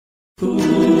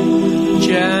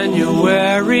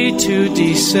January to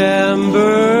December.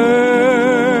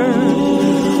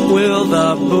 Will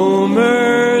the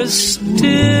boomers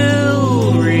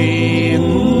still remember?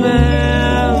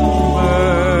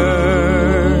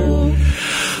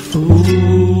 Ooh,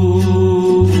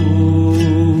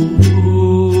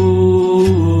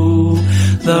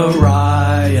 the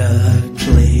riot,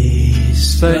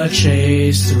 please, the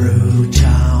chase through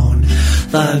town.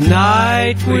 The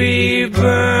night we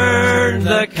burned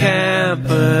the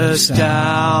campus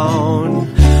down.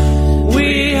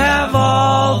 We have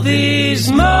all these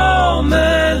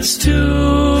moments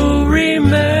to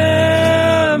remember.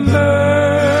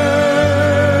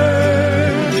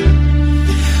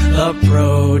 The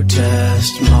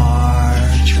protest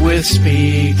march with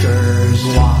speakers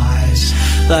wise.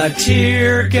 The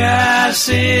tear gas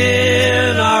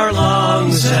in our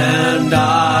lungs and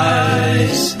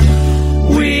eyes.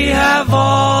 We have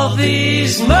all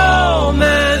these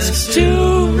moments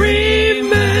to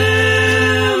remember.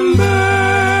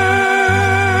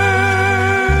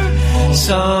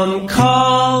 Some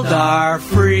called our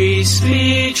free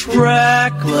speech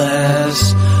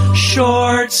reckless,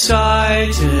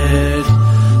 short-sighted,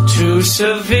 too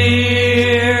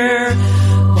severe.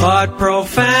 But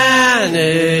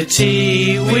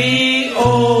profanity we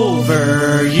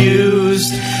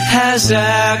overused has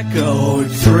echoed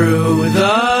through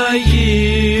the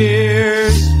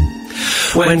years.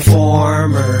 When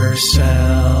former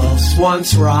selves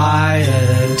once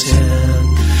rioted,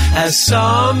 as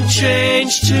some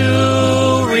changed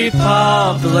to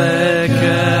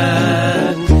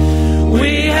Republican,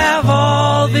 we have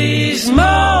all these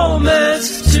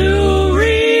moments to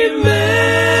remember.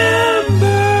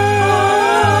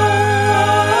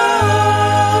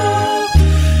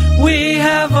 We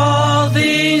have all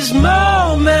these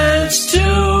moments to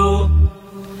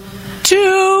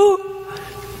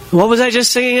what was I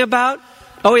just singing about?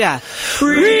 Oh yeah,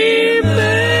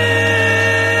 remember.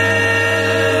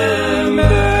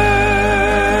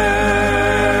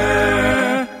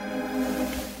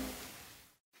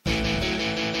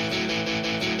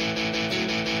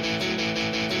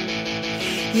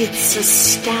 It's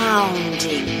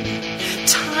astounding.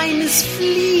 Time is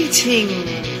fleeting.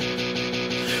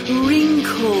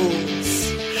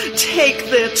 Wrinkles take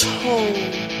their toll.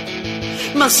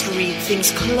 Must read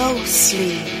things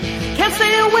closely. Can't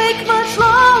stay awake much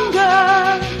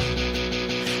longer.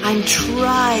 I'm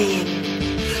trying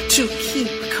to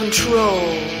keep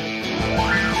control.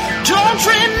 Don't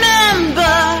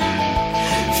remember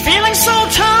feeling so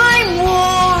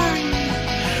time-worn.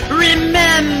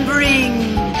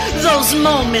 Remembering those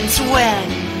moments when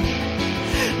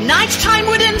nighttime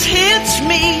wouldn't hit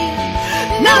me.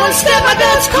 Now instead my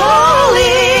bed's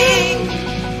calling.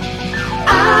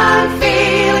 I'm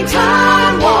feeling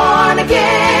time-worn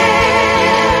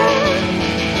again.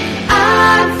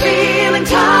 I'm feeling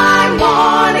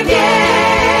time-worn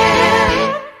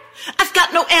again. I've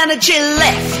got no energy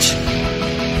left,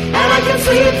 and I can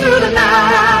sleep through the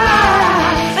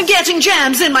night. I'm getting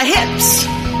jams in my hips.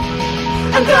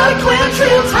 I've got to clench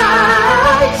real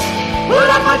tight. Put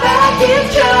up my back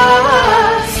is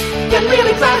just can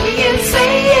really drive me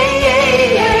insane.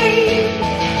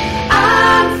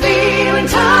 I'm feeling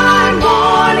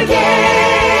time-worn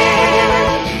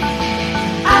again.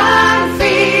 I'm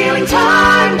feeling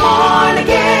time-worn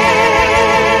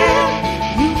again.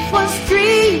 Youth was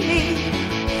dreamy,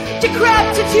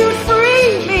 decrepitude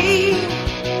free me.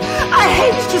 I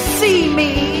hate to see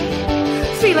me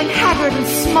feeling haggard and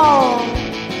small.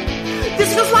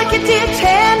 This feels like a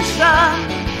detention.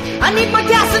 I need more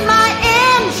gas in my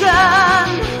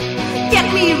engine.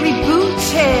 Get me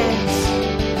rebooted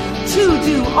to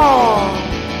do all.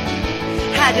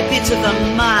 Had a bit of a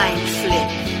mind flip.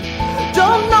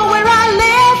 Don't know where I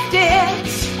left it.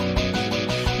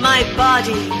 My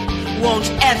body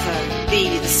won't ever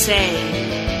be the same.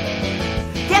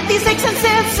 Get these aches and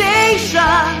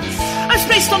sensations. I'm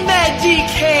spaced on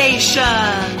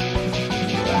medication.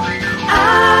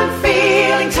 I'm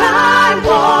feeling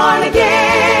time-worn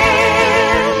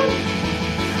again.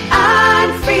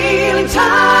 I'm feeling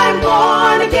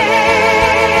time-worn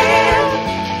again.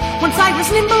 Once I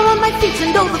was nimble on my feet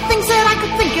and all the things that I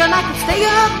could think, and I could stay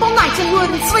up all night and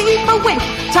wouldn't sleep a wink.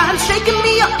 Time's shaking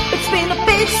me up, it's been a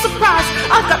big surprise.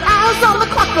 I've got hours on the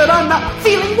clock, but I'm not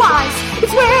feeling wise.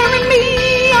 It's wearing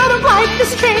me out of like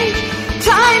this change.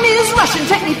 Time is rushing,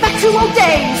 take me back to old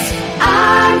days.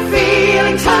 I'm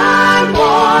feeling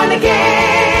time-worn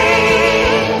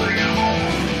again.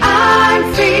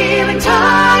 I'm feeling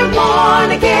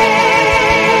time-worn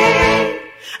again.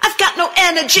 I've got no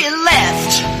energy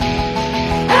left,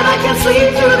 and I can't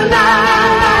sleep through the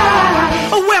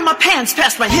night. Or wear my pants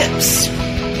past my hips.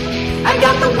 I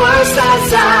got the worst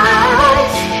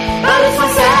eyes, but it's my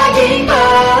sagging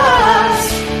bust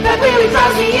that really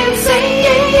drives me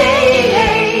insane.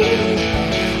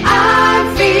 I'm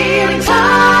feeling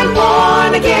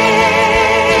time-worn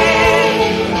again.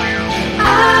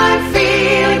 I'm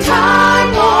feeling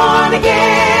time-worn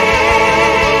again.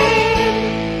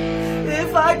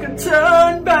 If I could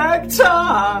turn back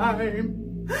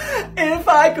time, if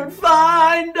I could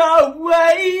find a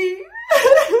way.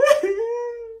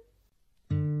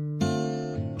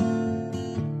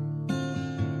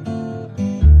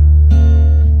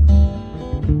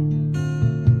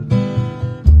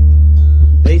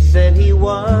 They said he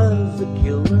was a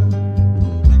killer.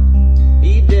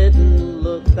 He didn't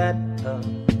look that tough.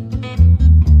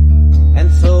 And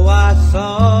so I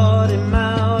sought him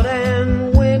out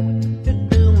and went to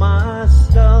do my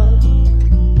stuff.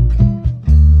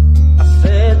 I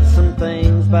said some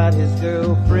things about his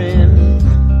girlfriend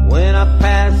when I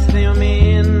passed him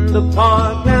in the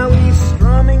park. Now he's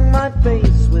strumming my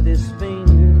face with his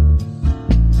fingers.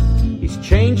 He's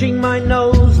changing my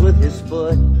nose with his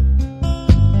foot.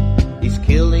 He's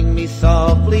killing me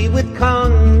softly with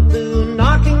kung fu,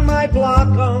 knocking my block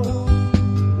off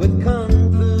with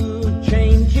kung fu,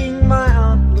 changing my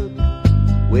outlook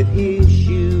with his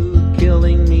shoe,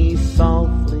 killing me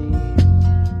softly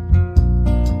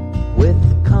with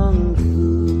kung fu.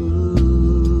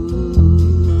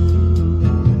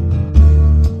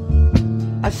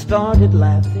 I started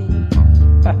laughing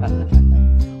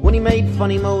when he made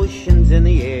funny motions in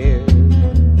the air.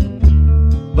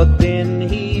 But then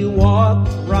he walked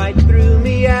right through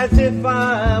me as if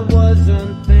I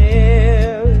wasn't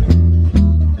there.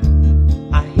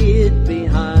 I hid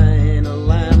behind a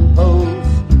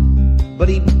lamppost, but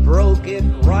he broke it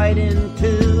right in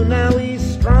two. Now he's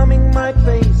strumming my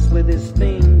face with his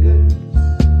fingers.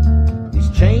 He's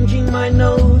changing my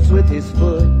nose with his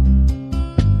foot.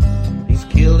 He's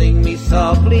killing me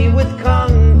softly with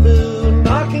kung fu,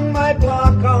 knocking my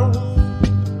block off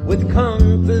with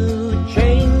kung fu,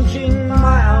 changing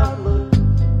my outlook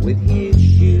with his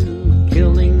shoe,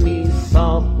 killing me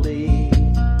softly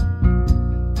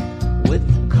with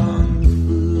kung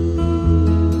fu.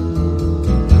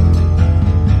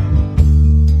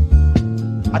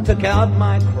 I took out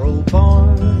my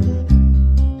crowbar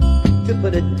to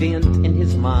put a dent in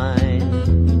his mind.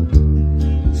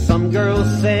 Some girl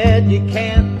said you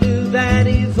can't do that,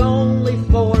 he's only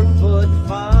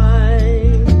 4'5".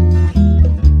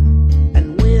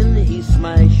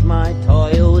 Smash my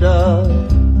Toyota,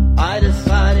 I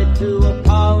decided to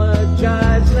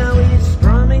apologize. Now he's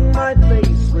strumming my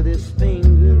face with his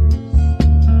fingers.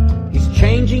 He's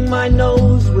changing my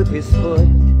nose with his foot.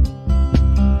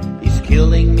 He's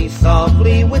killing me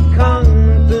softly with kung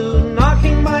fu,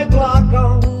 knocking my block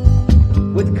off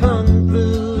with kung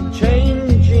fu,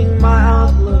 changing my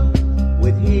outlook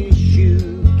with his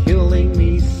shoe, killing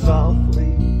me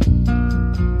softly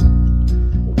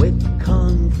with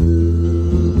kung fu.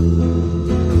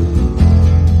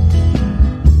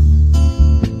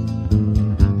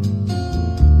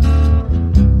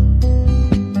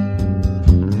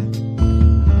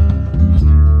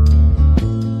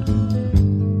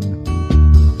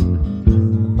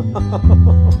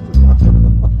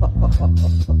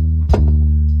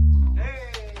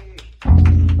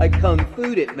 I kung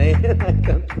fu'd it, man.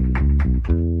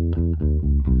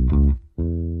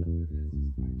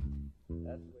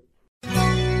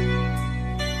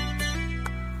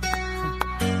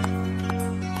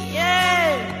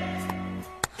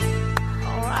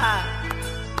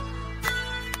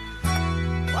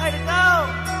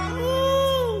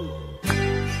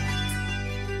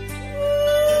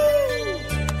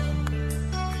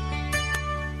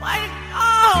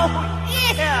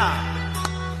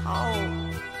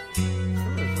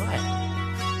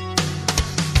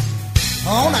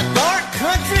 On a dark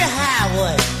country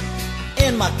highway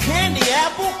in my candy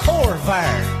apple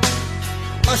Corvair,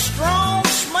 a strong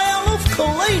smell of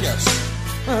colitas,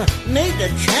 need to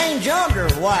change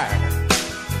underwear.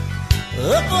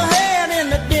 Up ahead in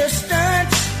the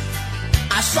distance,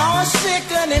 I saw a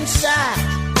sickening sight.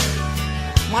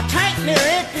 My tank near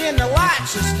empty and the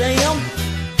lights is dim.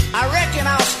 I reckon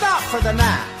I'll stop for the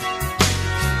night.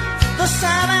 The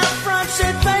sign out front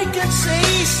said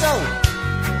vacancy, so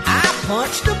I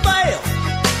punched a bell.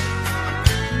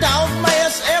 Dog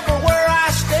mess everywhere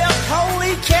I stepped.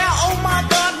 Holy cow, oh my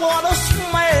God, what a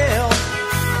smell.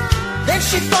 Then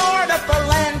she fired up a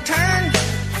lantern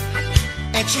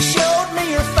and she showed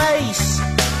me her face.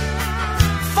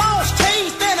 False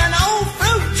teeth in an old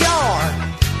fruit jar.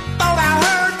 Thought I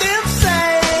heard them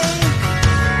say,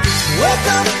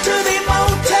 welcome to the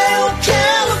Motel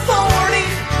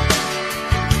California.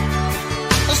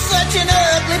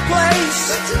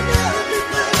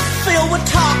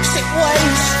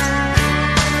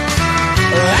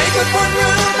 with one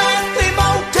room at the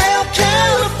Motel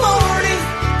California.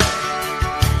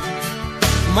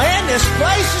 Man, this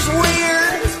place is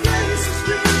weird.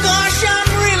 Gosh, I'm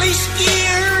really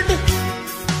scared.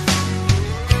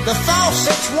 The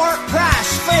faucets weren't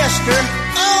price fester.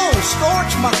 Oh,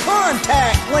 scorched my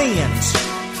contact lens.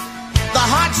 The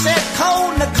hot set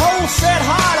cold and the cold set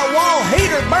hot. A wall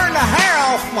heater burned the hair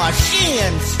off my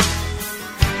shins.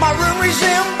 My room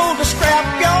resembled a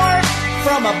scrapyard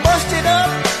from a busted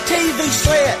up TV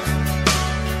set.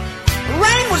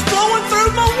 Rain was blowing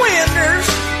through my windows.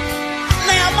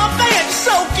 Now my bed's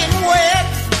soaking wet.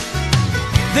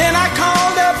 Then I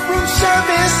called up room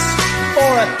service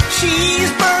for a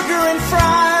cheeseburger and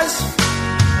fries.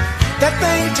 That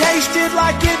thing tasted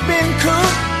like it'd been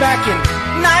cooked back in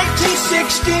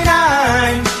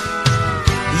 1969.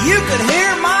 You could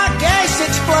hear my gas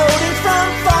exploding from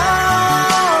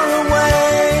far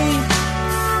away.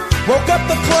 Woke up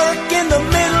the clerk in the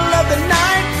middle of the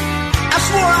night. I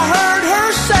swore I heard her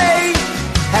say,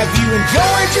 have you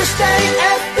enjoyed your stay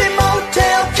at the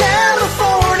Motel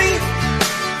California?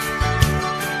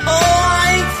 Oh,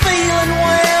 I ain't feeling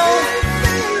well,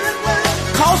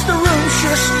 'cause the room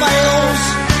sure smells.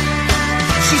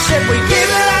 She said, we give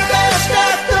it our best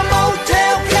at the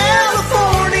Motel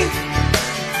California.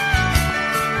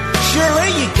 Surely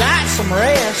you got some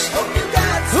rest.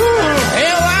 Ooh,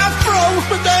 hell, I froze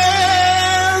to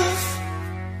death.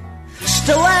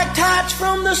 Stalactites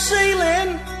from the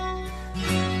ceiling,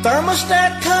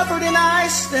 thermostat covered in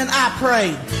ice. Then I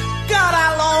prayed, God,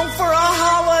 I long for a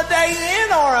Holiday Inn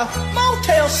or a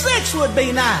Motel 6 would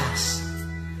be nice.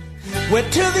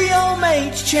 Went to the old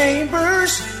maid's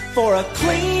chambers for a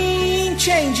clean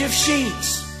change of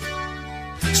sheets.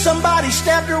 Somebody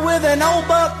stabbed her with an old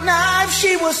buck knife.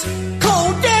 She was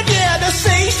cold dead, yeah,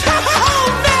 deceased. Oh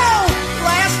no!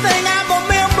 Last thing I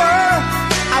remember,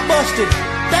 I busted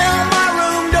down my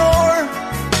room door,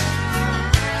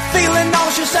 feeling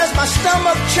nauseous as my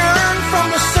stomach churned from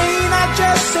the scene I'd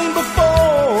just seen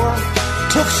before.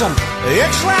 Took some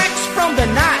extracts from the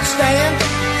nightstand.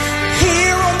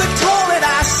 Here on the toilet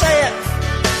I sat.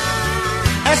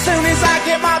 As soon as I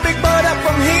get my big butt up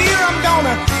from here, I'm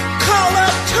gonna call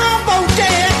up Tombo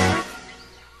Dad.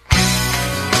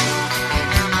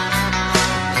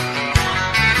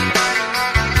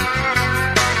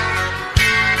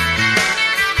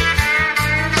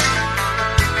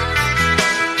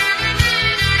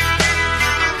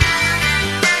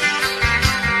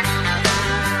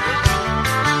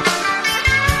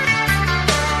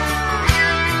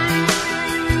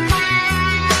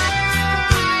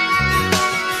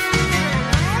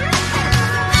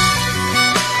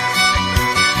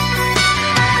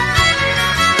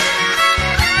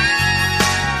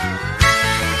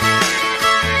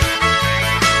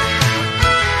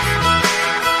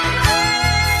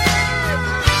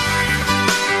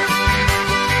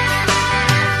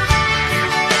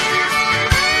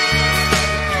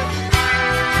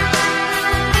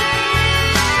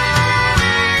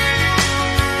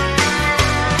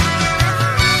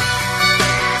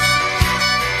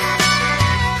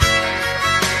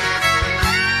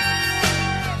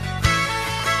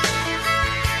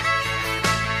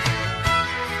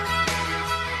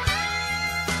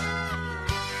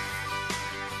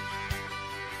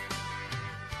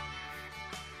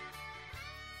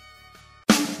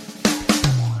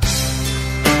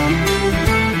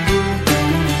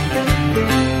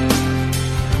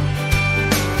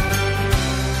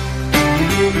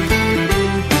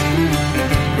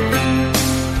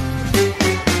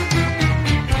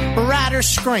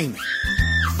 Screaming,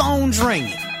 phone's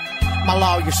ringing. My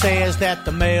lawyer says that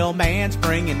the mailman's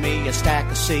bringing me a stack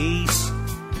of C's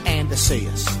and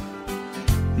desist.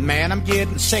 Man, I'm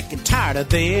getting sick and tired of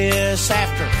this.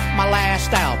 After my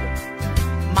last album,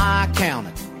 my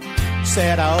accountant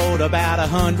said I owed about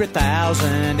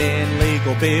 100,000 in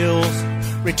legal bills,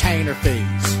 retainer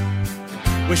fees.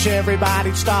 Wish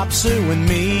everybody'd stop suing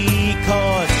me,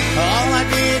 'cause all I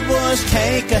did was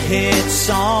take a hit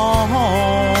song.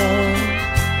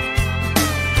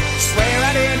 Swear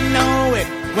I didn't know it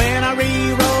when I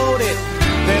rewrote it,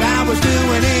 that I was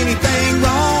doing anything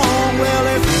wrong. Well,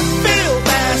 if Bill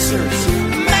Vassar's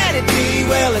mad at me,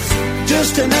 well, it's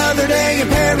just another day in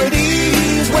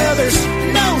parodies. Well, there's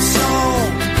no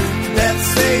song that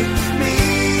saved me.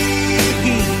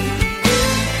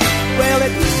 Well,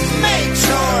 it makes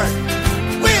hard,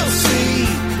 we'll see,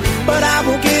 but I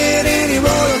won't get any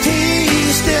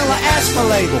royalties. Still, I ask my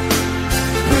label,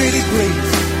 pretty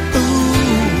please,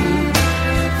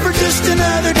 for just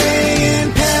another day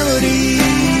in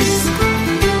parodies.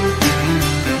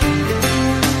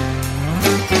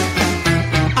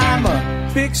 I'm a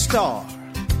big star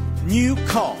new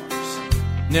cars.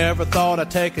 Never thought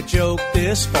I'd take a joke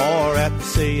this far at the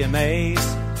CMAs.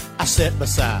 I sat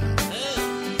beside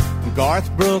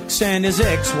Garth Brooks and his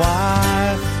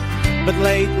ex-wife. But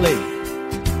lately,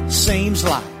 seems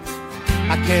like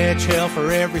I catch hell for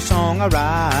every song I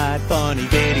write. Funny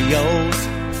videos,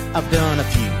 I've done a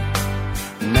few.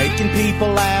 Making people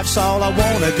laugh's all I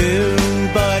wanna do.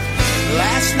 But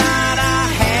last night I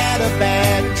had a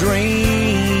bad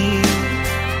dream.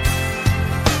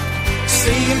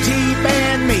 CMT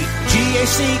banned me,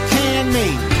 GAC canned me.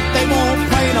 They won't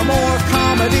play no more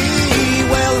comedy.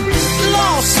 Well,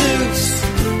 lawsuits,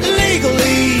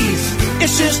 legalese,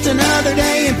 it's just another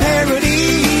day in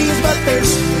parodies. But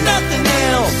there's nothing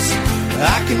else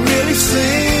I can really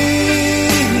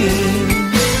sing.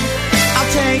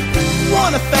 I'll take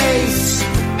one a Face,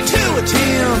 two a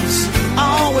Tim's. I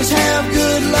always have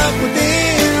good luck with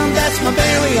them. That's my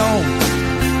very own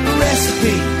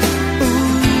recipe.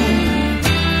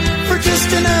 For just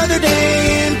another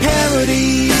day in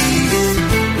parodies.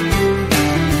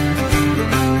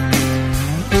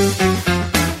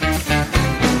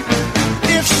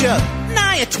 If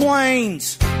Shania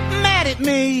Twain's mad at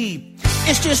me,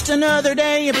 it's just another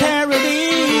day in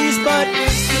parodies. But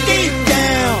deep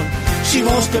down, she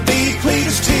wants to be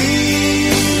Cletus T.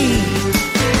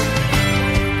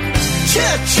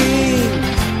 Cha-ching,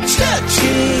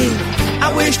 cha-ching, I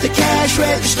wish the cash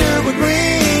register would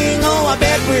ring. Oh, I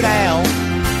bet Weird Al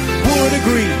would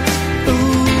agree.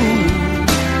 Ooh,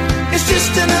 it's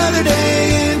just another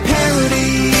day in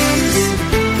parodies.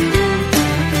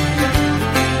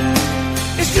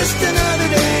 It's just another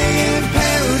day in parodies.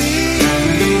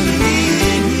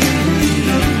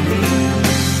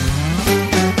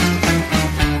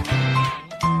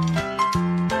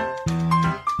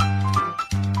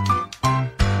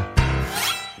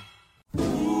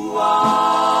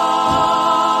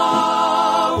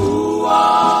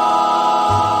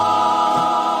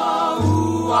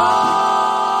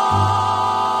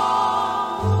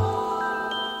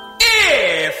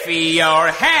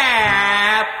 You're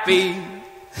happy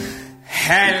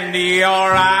and your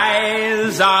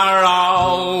eyes are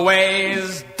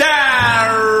always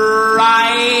right.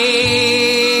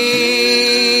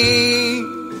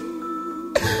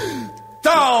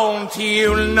 Don't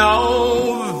you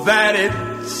know that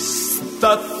it's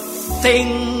the thing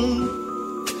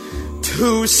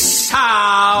to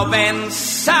sob and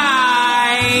sigh?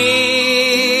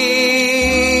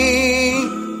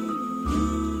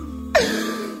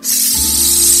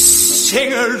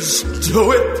 Singers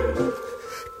do it,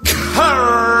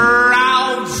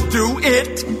 crowds do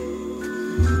it,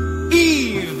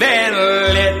 even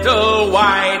little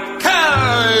white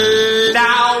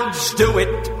clouds do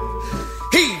it.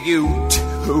 You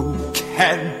too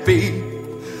can be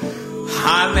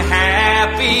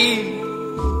unhappy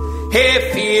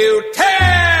if you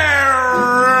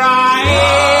try.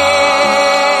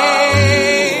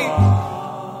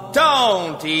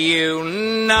 Don't you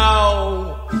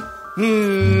know?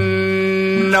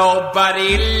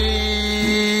 Nobody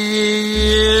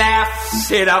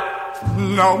laughs it up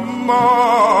no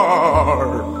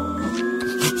more.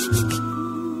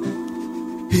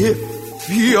 If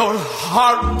your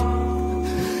heart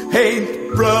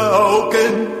ain't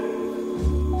broken,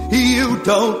 you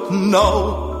don't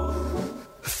know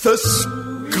the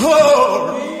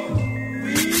score.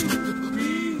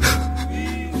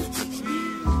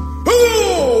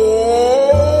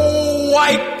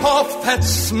 Wipe off that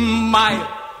smile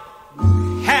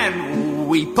and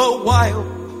weep a while,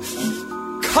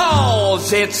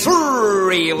 'cause it's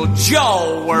real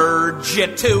George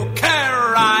to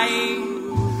cry.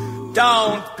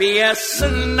 Don't be a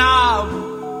snob,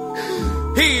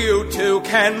 you too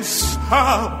can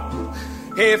sob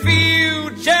if you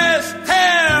just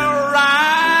tell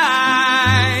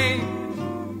right.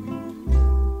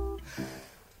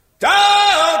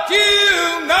 Don't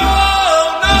you know?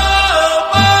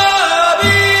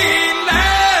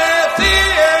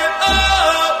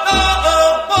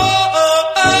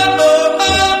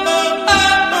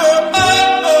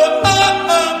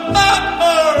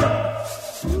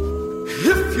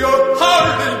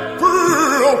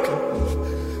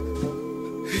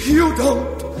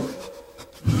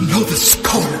 Know the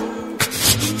score.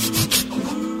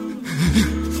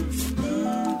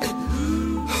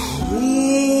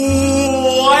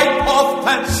 Wipe off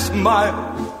that smile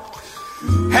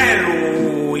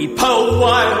and weep a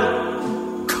while,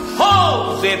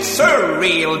 'cause it's a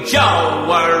real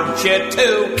George to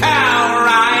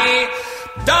cry.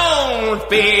 Don't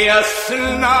be a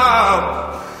snob,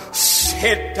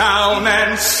 sit down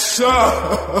and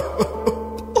sob.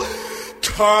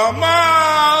 Come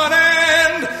on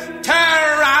and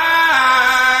try.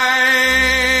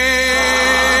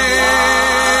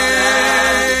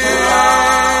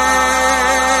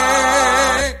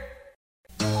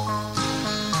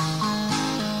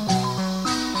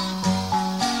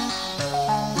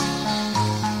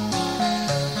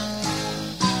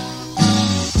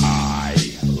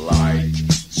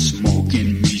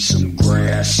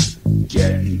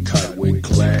 getting cut with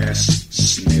glass,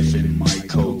 sniffing my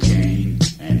cocaine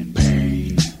and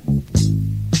pain.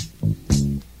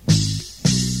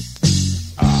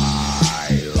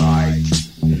 I like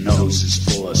noses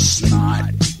full of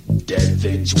snot, dead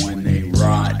things when they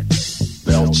rot,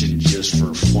 belching just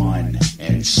for fun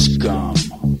and scum.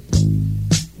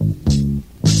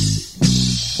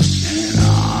 And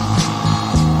I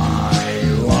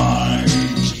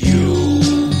like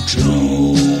you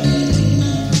too.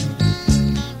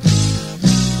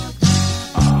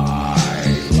 I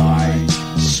like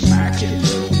smacking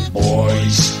little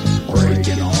boys,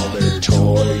 breaking all their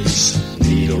toys,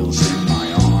 needles in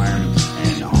my arm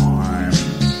and arm.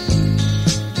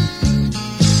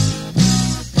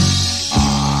 I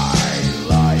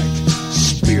like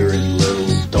spearing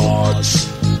little dogs,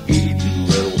 eating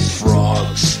little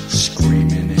frogs,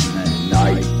 screaming in the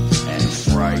night and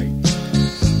fright.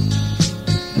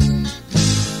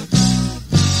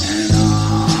 And I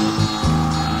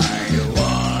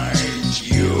like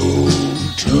you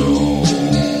too.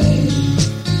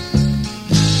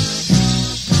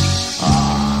 I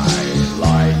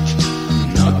like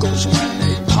knuckles when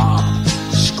they pop,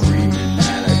 screaming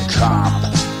at a cop,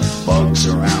 bugs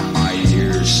around my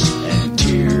ears and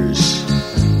tears.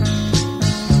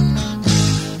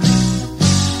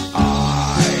 I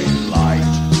like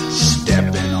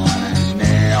stepping on a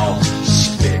nail,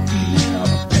 spitting in a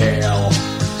pail,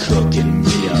 cooking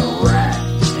me a rat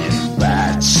and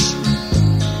bats.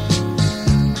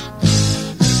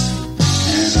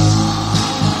 And I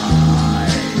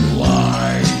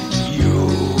like you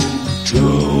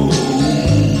too.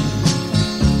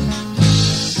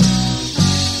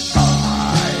 I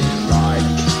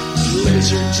like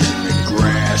lizards in the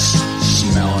grass,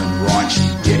 smelling raunchy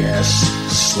gas,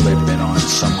 slipping on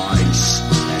some ice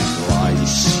and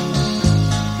lice.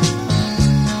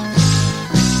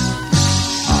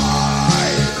 I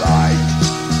like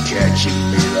catching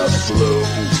me the flu,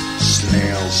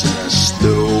 snails in a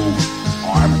stew,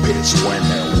 armpits when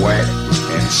they're wet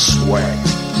and sweat.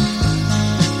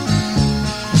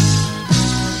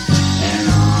 And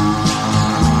I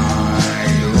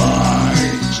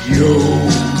like you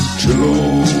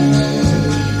too.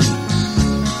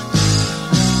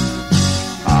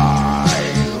 I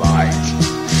like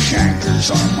chancres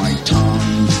on my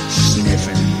tongue,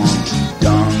 sniffing monkey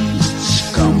dung,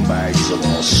 scumbags of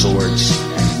all sorts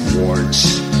and warts.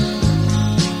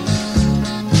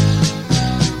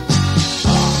 I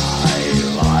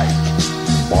like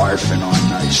barfing on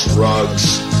nice rugs,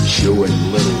 chewing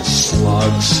little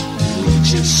slugs,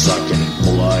 leeches sucking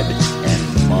blood and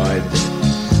mud.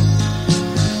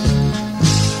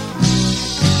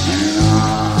 And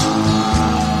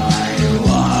I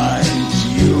like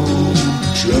you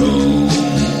too.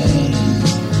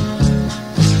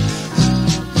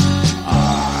 I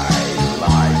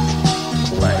like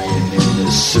playing in the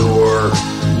sewer,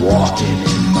 walking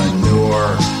in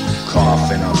manure,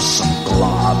 coughing up some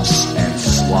globs and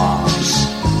slobs.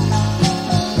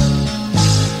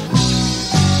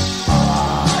 I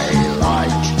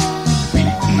like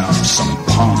beating up some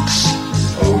punks,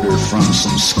 odor from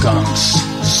some skunks,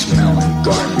 smelling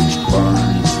garbage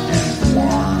burn and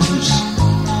worms.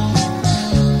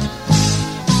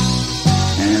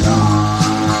 And I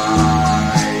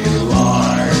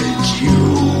like you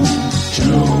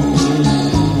too.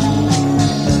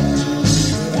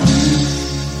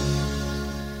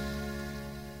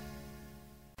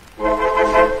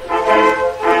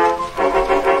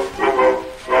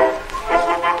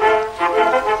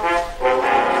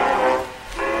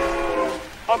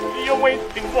 Up to your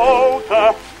waist in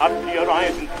water, up to your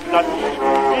eyes in slush,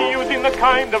 using the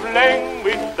kind of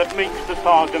language that makes the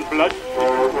sergeant blush.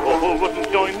 Oh,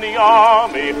 wouldn't join the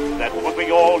army, that's what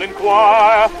we all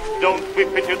inquire. Don't we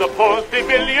picture the poor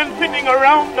civilians sitting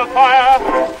around the fire?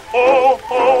 Oh,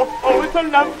 oh, oh, it's a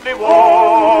lovely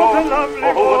war. It's a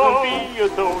lovely war. Wouldn't be a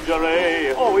soldier,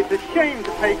 eh? Oh, it's a shame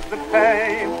to take the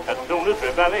pain. As soon as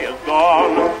the valley is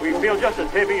gone, we feel just as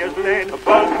heavy as lead.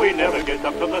 But we never get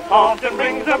up to the sergeant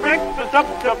brings the breakfast up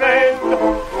to bed.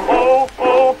 Oh,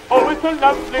 oh, oh, it's a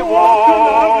lovely war.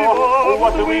 Oh,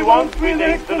 what do we want? We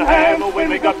legs and ham when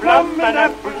we got plum and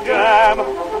apple jam.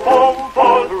 Home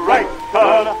falls right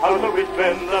turn, how do we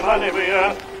spend the money we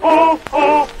earn? Oh,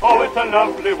 oh, oh, it's a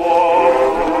lovely war.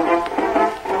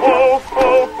 Oh,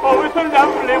 oh, oh, it's a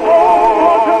lovely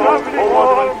war. It's a lovely war. What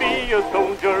will be a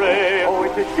soldier, eh? Oh,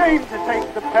 it's a shame to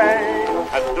take the pain.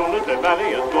 As soon as the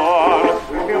valley is gone,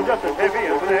 we feel just as heavy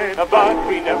as lead. But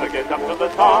we never get up to the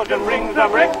sergeant brings our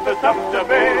breakfast up to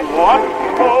bed. What?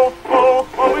 Oh, oh,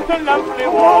 oh, it's a lovely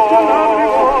war. It's a lovely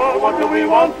war. What do we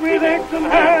want with eggs and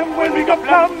ham when we got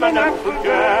plum and apple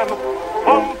jam?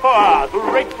 come for us,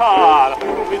 retard.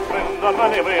 We spend the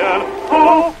money we earn.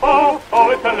 Oh, oh, oh,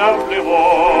 it's a lovely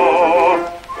war.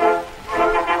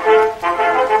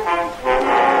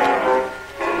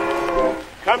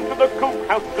 Come to the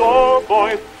cookhouse door,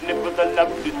 boys, sniff of the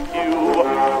lovely stew.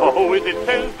 Oh, as it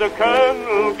says the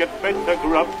Colonel gets better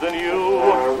grub than you.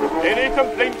 Any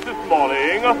complaints this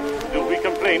morning? Do we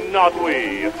complain? Not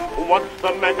we. What's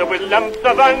the matter with lumps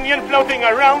of onion floating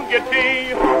around your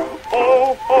tea?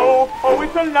 Oh, oh, oh,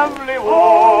 it's a lovely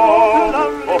war.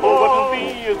 Oh, wouldn't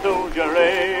be a soldier,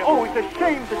 eh? Oh, it's a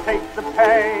shame to take the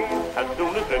pay. As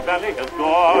soon as the valley has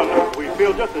gone, we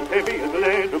feel just as heavy as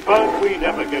lead, but we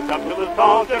never get up to the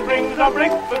salt and brings our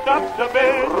breakfast up to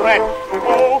bed. Rats.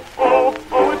 Oh, oh,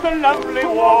 oh, it's a lovely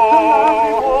war.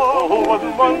 Oh,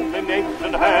 wasn't one thing eggs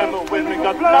and ham when we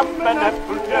got plum and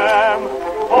apple jam?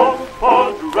 Oh,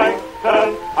 pause, right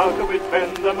turn, how do we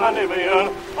spend the money we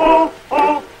earn? Oh,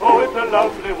 oh, oh, it's a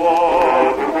lovely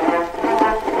war.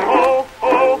 Oh,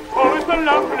 oh, oh, it's a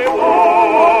lovely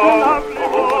war. Lovely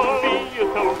war. Be a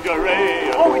soldier,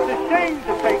 eh? Oh, it's a shame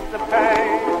to take the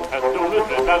pay. As soon as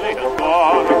the valley has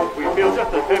gone, we feel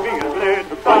just as heavy as lead,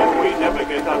 but we never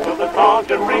get up to the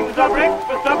sergeant brings our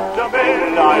breakfast up to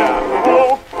bed.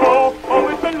 Oh, oh, oh,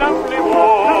 it's a lovely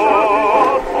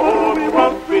war. Oh, we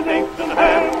want with eggs and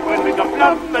ham when we got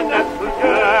plum and apple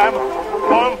jam.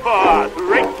 Come for us,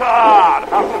 retard.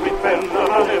 How can we spend the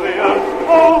money we earn?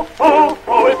 Oh, oh,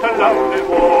 oh, it's a lovely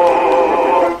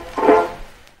war.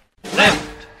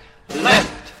 Left,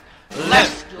 left,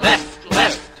 left, left,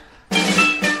 left.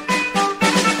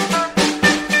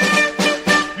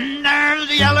 There's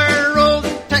the yellow rose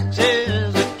in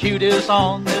Texas, the cutest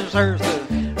on this earth.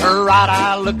 Her right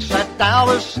eye looks at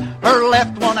Dallas, her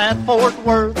left one at Fort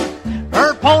Worth.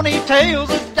 Her ponytail's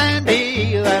a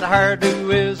dandy, that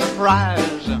hairdo is a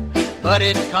prize. But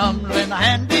it comes in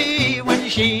handy when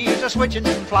she's a-switching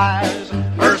flies.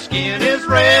 Her skin is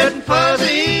red and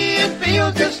fuzzy, it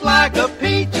feels just like a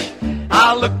peach.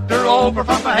 I looked her over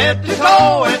from head to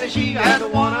toe, and she had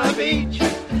one of each.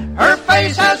 Her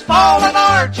face has fallen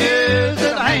arches,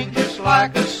 and hangs just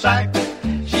like a sack.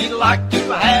 She'd like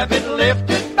to have it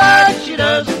lifted back, she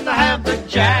doesn't have the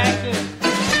jacket.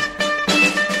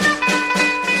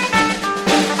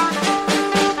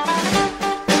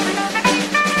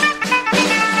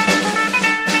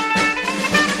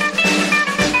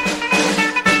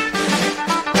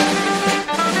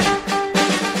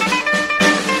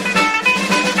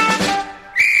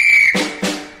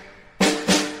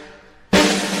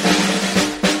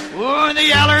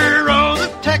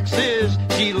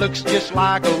 Looks just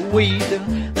like a weed.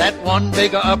 That one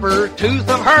big upper tooth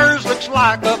of hers looks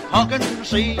like a pumpkin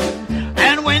seed.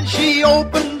 And when she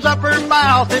opens up her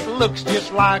mouth, it looks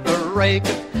just like a rake.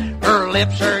 Her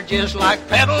lips are just like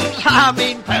petals, I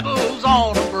mean petals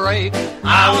on a break.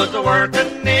 I was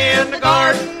working in the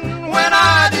garden when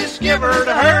I discovered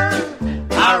her.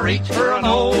 I reached for an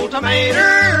old tomato,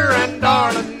 and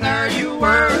darling, there you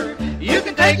were. You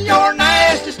can take your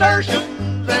nasty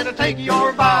nasturtiums and take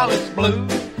your violets blue.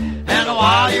 And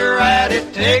while you're at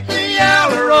it, take the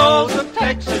yellow rose of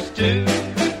Texas too.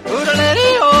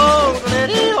 Oodality-oh,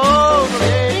 oodality-oh,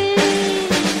 oodality.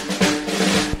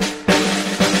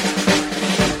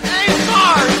 Hey,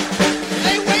 Sarge!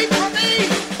 Hey, wait for me!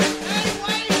 Hey,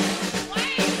 wait!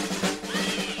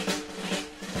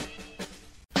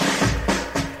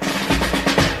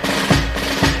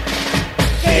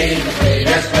 Hey, the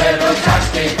greatest little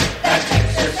toasty, that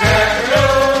Texas arrow.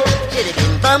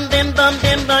 Bum bim bum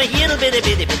bim bum, little bitty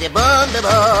bitty bitty bum bum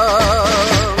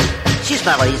bum. She's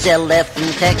my Roselle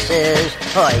from Texas,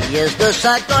 heu ist das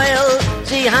a Geil.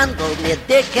 Sie handelt mit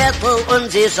der Kettle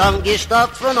und sie ist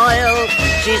angestockt von Oil.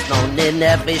 She's known in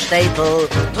every staple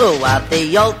throughout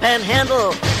the old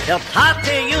panhandle. Her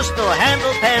party used to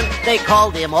handle pen, they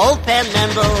called him Old Pen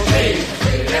Mendel. She's the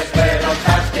sweetest little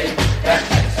toasty that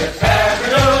Texas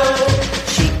arrow.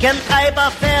 She can treibe a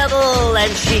Pferdl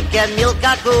and she can milk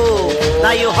a cow.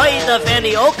 Now you heard of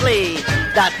any Oakley,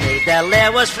 that made the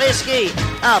lair was frisky.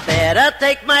 I better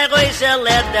take my razor,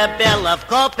 let the bell of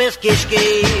Corpus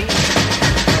Kishki.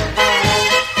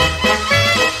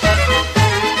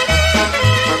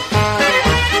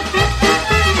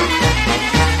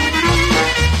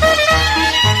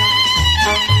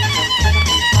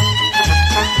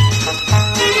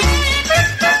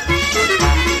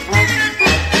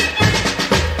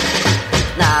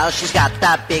 She's got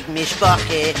that big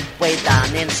mishpache way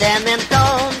down in San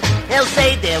Antone. He'll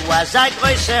say there was a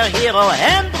größer hero,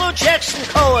 Andrew Jackson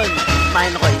Cohen.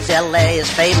 Mein Roselle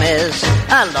is famous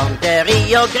along the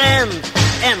Rio Grande.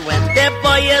 And when the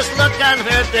boys look on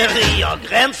her, the Rio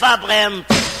Grande verbrennt.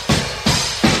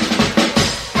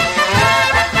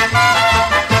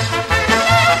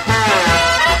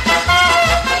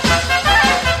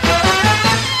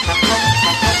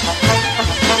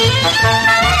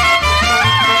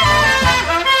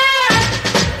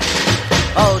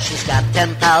 She's got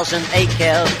 10,000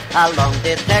 acres along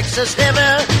the Texas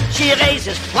River. She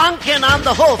raises planking on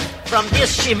the hoof. From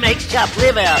this she makes chopped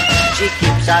liver. She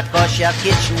keeps a kosher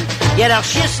kitchen, yet her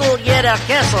schissel, yet her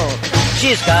kessel.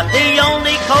 She's got the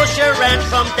only kosher ranch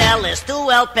from Dallas to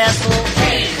El Paso.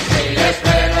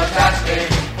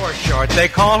 For short, they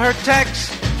call her Tex.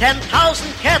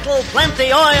 10,000 cattle,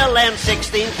 plenty oil, and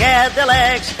 16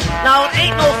 Cadillacs. Now, it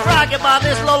ain't no frog about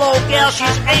this little old gal.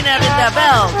 She's einer in der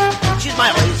Welt. She's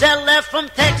my Roselle from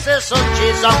Texas, und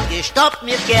she's angestoppt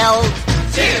mit Geld.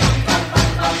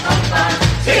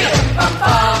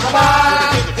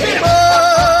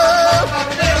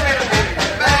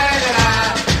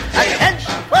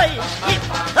 Attention, boys. Keep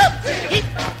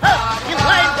up, in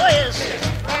line, boys.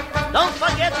 Don't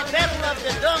forget the battle of the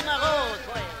Dormaro,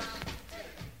 boys.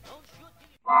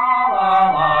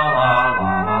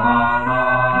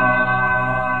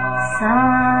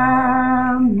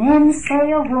 Some men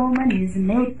say a woman is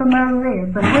made from a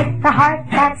rib, with a heart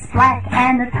that's black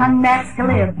and a tongue that's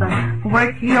glib.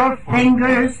 Work your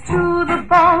fingers to the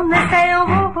bone. They say a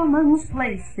woman's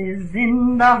place is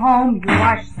in the home. You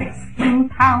wash 16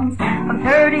 pounds of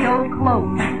dirty old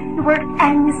clothes. You work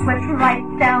and you sweat right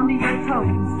down to your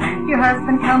toes. Your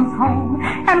husband comes home,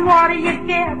 and what do you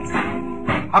get?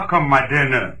 How come my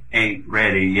dinner ain't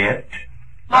ready yet?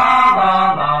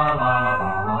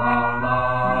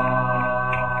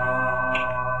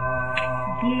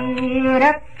 Get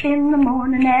up in the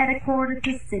morning at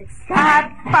 5:45.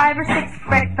 Got 5 or 6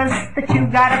 breakfasts that you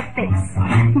gotta fix.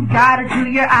 Gotta do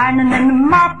your ironing and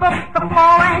mop up the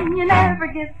floor, and you never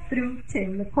get through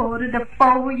till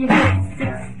 3:45. You get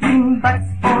 $16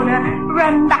 for to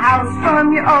run the house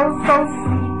from your oh so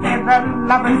sweet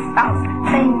ever-loving spouse.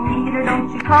 St. Peter, don't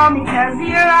you call me 'cause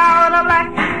you're out of luck.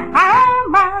 I owe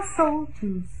my soul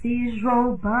to these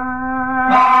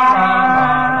robots.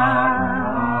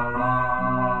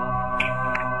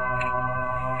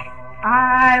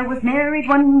 I was married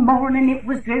one morning, it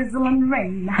was drizzle and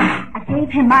rain. I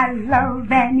gave him my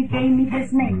love and he gave me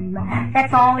his name.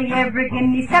 That's all he ever gave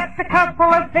me, except a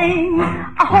couple of things.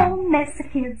 A whole mess of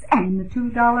kids and a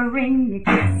 $2 ring. You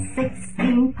get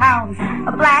 16 pounds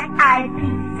of black-eyed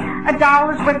peas,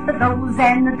 $1 worth of those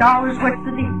and $1 worth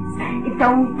of these. It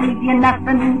don't leave you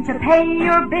nothing to pay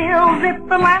your bills. If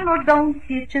the landlord don't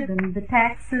get you, then the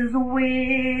taxes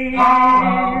will.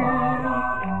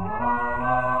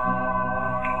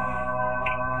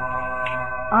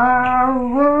 A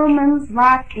woman's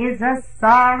lot is a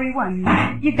sorry one.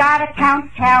 You gotta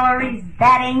count calories,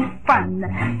 that ain't fun.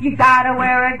 You gotta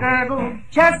wear a girdle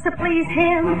just to please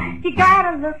him. You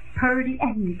gotta look pretty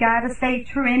and you gotta stay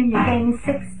trim. You gain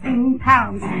 16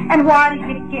 pounds, and what do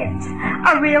you get?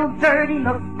 A real dirty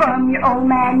look from your old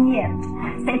man yet.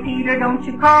 St. Peter, don't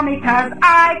you call me 'cause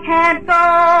I can't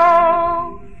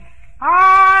go.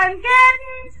 I'm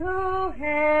getting too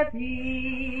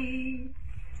heavy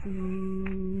to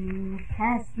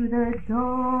pass through the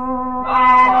door.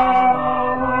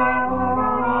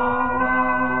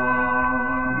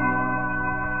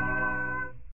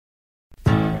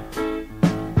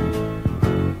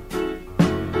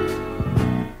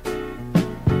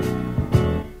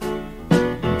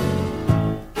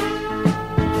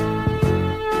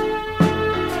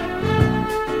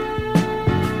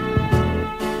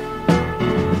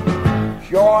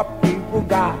 Sure people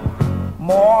got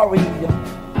more reason.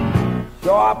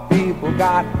 Sure people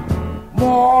got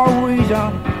more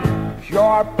reason.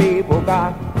 Sure people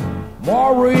got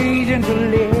more reason to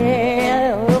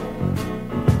live.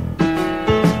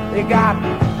 They got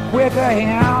quicker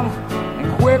hands and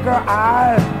quicker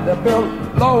eyes. They're built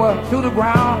lower to the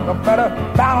ground, a better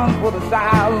balance for the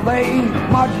size. They eat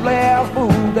much less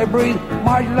food. They breathe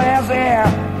much less air.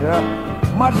 Yeah.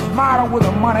 Much smarter with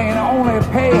the money and only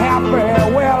pay half fair.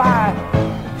 Well, I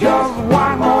just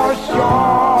want more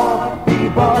short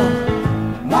people.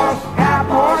 Must have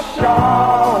more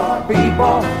short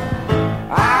people.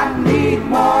 I need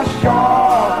more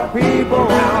short people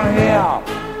around here.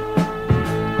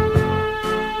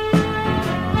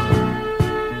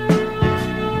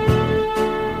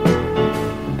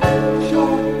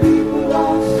 Short people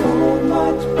are so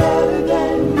much better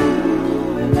than you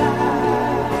and I.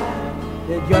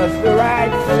 They're just the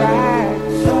right size.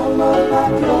 Some of my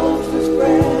closest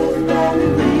friends barely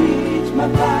reach my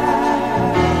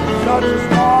thighs. Such a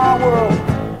small world.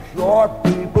 Short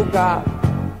people got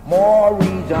more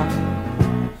reason.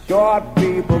 Short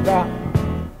people got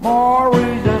more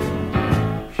reason.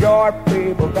 Short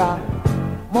people got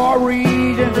more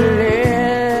reason to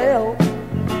live.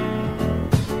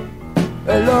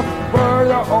 They look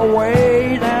further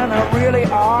away than they really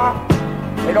are.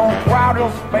 They don't crowd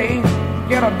your space,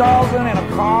 get a dozen in a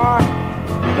car.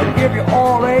 They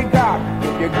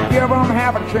you give them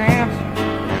half a chance,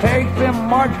 it takes them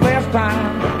much less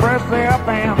time to press their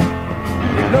pants.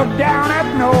 They look down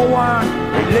at no one,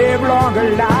 they live longer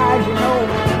lives, you know.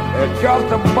 They're just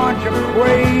a bunch of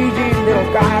crazy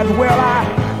little guys. Well, I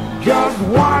just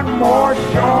want more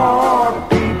short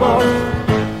people.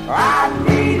 I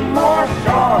need more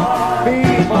short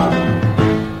people.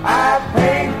 I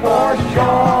pay for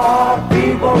short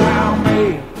people around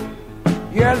me.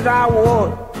 Yes, I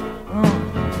would.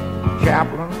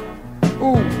 Chaplin,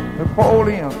 ooh,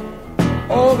 Napoleon,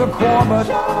 oh, the Corbett,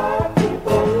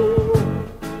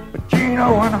 Pacino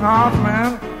and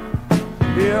Hoffman,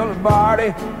 Bill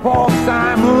Barty, Paul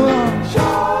Simon,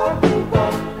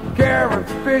 Carrie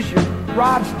Fisher,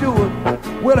 Rod Stewart,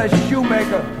 Willis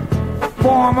Shoemaker,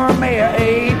 former Mayor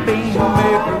A.B.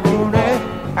 Maker, Rooney,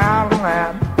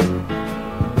 Allen,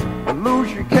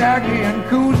 Lucia Khaki and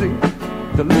Cousy,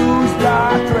 the Lou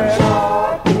Star Trek,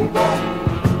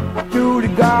 Judy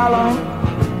Garland,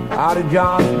 Oddie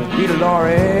Johnson, Peter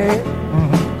Lorre,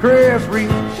 Chris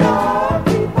Reese,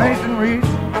 Mason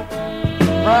Reese,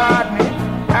 Rodney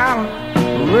Allen,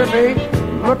 Rippy,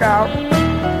 look out,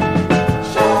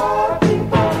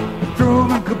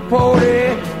 Truman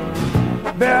Capote,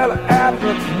 Bella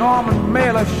Absent, Norman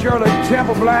Mailer, Shirley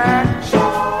Temple Black,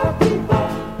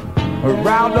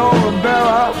 Geraldo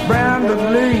Rivera, Brandon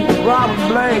Lee, Robert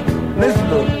Blake, listen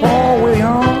to Paul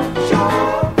Williams,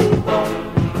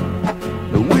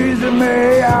 Louisa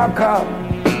May Alcott,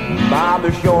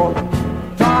 Bobby Short,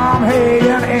 Tom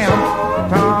Hayden M,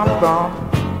 Tom Thumb,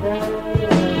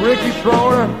 Ricky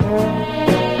Schroeder,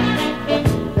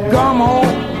 Gummo,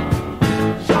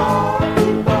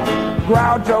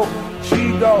 Groucho,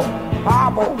 Chico,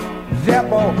 Hoppo,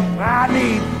 Zeppo. I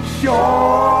need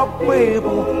short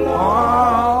people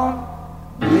on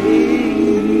me.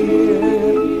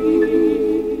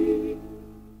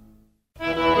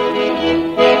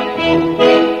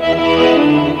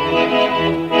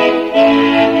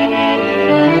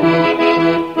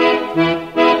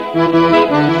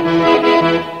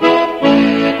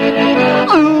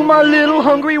 Ooh, my little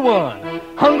hungry one,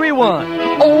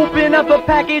 open up a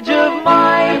package of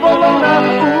my bologna.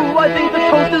 Ooh, I think the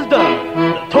toast is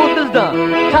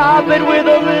done, top it with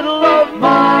a little of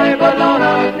my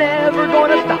bologna. Never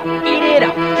gonna stop, eat it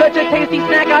up, such a tasty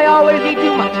snack, I always eat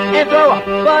too much and throw up,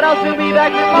 but I'll soon be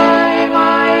back for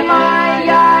my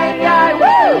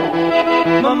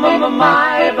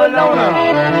bologna.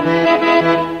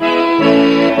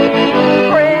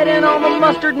 Spread it on the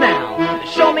mustard now,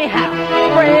 show me how.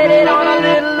 Spread it on a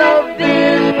little of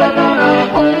this bologna,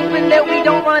 hoping that we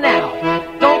don't run out.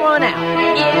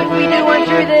 If we do, I'm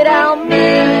sure that I'll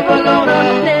miss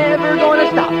bologna. Never gonna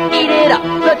stop, eat it up,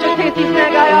 such a tasty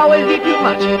snack, I always eat too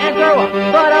much and throw up,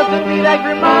 but I'll soon be back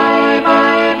for my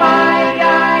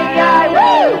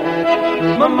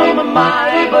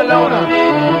bologna.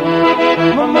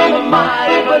 My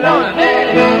bologna.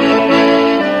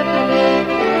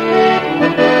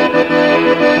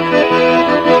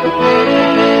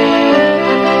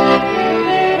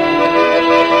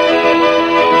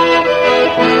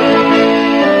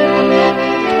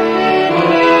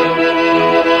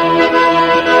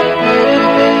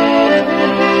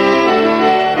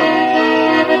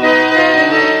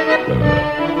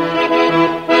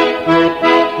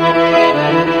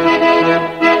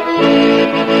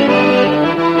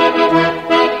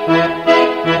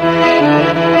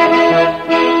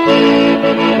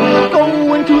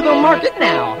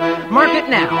 Market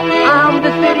now, I'm the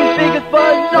city's biggest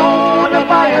buzz on a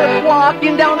fire,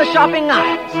 walking down the shopping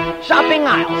aisles,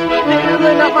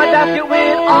 filling up my basket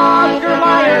with Oscar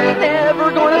Mayer.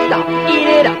 Never gonna stop, eat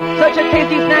it up, such a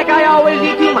tasty snack, I always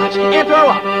eat too much and throw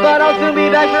up, but I'll soon be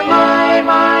back for my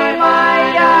bologna.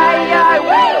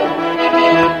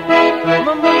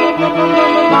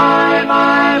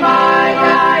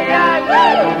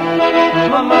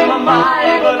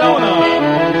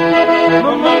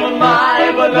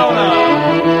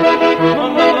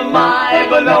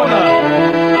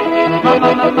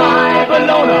 My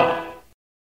bologna.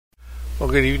 Well,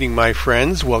 good evening, my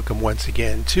friends. Welcome once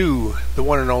again to the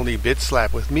one and only Bit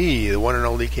Slap with me, the one and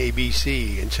only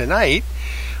KBC. And tonight,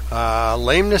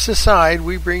 lameness aside,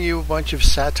 we bring you a bunch of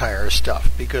satire stuff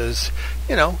because,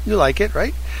 you like it,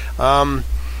 right? I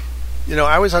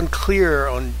was unclear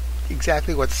on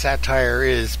exactly what satire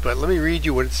is, but let me read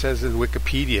you what it says in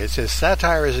Wikipedia. It says,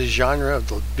 satire is a genre of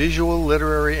the visual,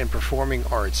 literary, and performing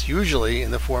arts, usually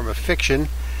in the form of fiction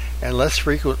and less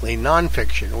frequently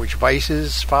non-fiction, in which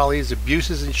vices, follies,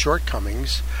 abuses, and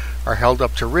shortcomings are held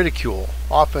up to ridicule,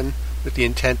 often with the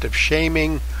intent of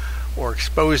shaming or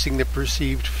exposing the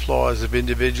perceived flaws of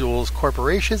individuals,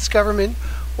 corporations, government,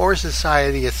 or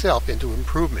society itself into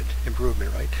improvement,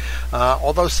 right?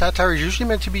 Although satire is usually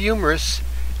meant to be humorous,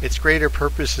 its greater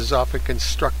purpose is often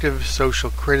constructive social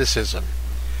criticism,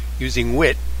 using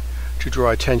wit to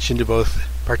draw attention to both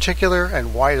particular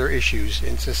and wider issues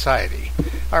in society.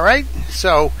 All right,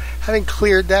 so having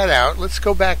cleared that out, let's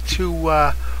go back to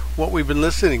what we've been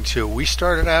listening to. We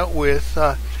started out with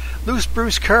Loose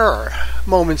Bruce Kerr,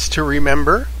 Moments to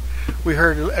Remember. We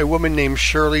heard a woman named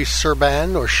Shirley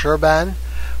Serban,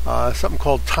 something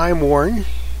called Time Worn.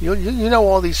 You know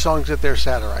all these songs that they're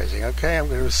satirizing, okay? I'm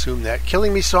going to assume that.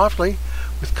 Killing Me Softly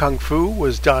with Kung Fu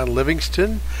was Don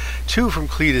Livingston. 2 from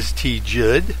Cletus T.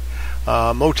 Judd.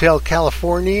 Motel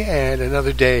California and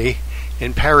Another Day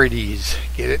in Paradise.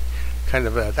 Get it? Kind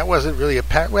of a, that wasn't really a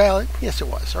well, yes it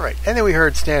was. All right. And then we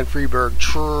heard Stan Freberg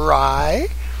Try.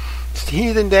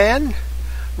 Heathen Dan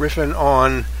riffing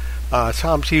on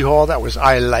Tom T. Hall. That was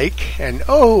I Like. And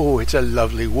Oh, It's a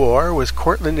Lovely War was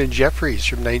Cortland and Jeffries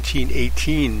from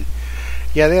 1918.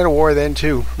 Yeah, they had a war then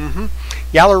too.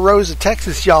 Yaller Rose of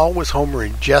Texas, y'all, was Homer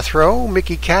and Jethro.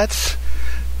 Mickey Katz,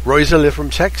 Rosalie from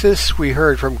Texas. We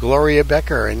heard from Gloria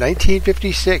Becker in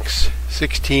 1956,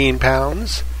 16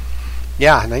 pounds.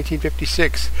 Yeah,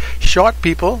 1956. Short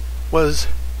People was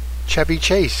Chevy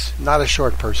Chase, not a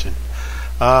short person.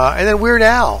 And then Weird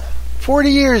Al.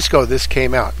 40 years ago this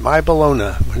came out. My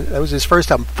Bologna. That was his first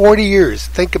album. 40 years.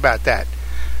 Think about that.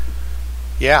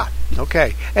 Yeah,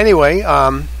 okay. Anyway,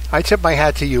 I tip my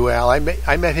hat to you, Al. I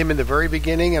met him in the very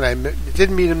beginning, and I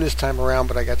didn't meet him this time around,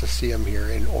 but I got to see him here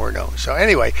in Orono. So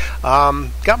anyway,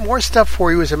 got more stuff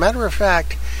for you. As a matter of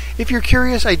fact, if you're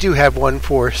curious, I do have one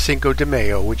for Cinco de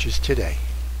Mayo, which is today.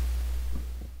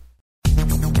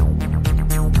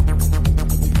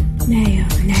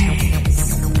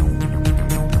 Mayonnaise,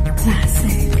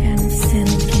 classic and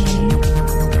silky,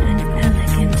 an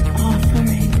elegant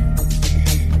offering,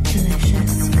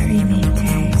 delicious creamy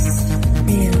taste,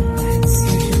 real and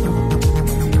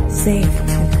suitable, safe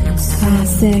to consume.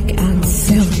 Classic and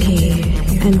silky,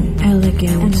 an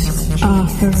elegant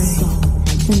offering,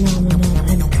 phenomenal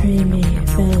and creamy,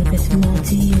 velvet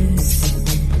multi-use,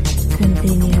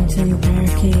 convenient and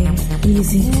perky,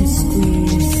 easy to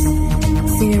squeeze.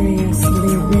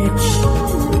 Seriously rich,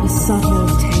 a subtle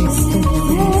taste of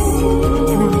this,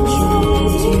 natural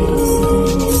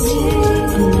antioxidants,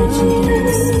 a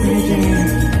legendary spreader,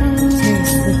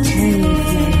 taste the tangy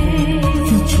flavor,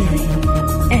 featuring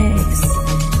eggs,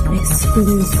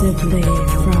 exclusively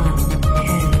from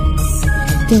hens.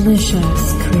 Delicious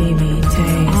creamy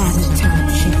taste, add a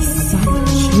touch of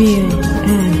sunshine, real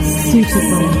and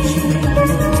suitable.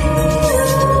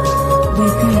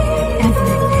 Wake up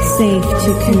everything. Safe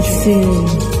to consume,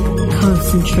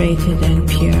 concentrated and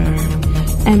pure,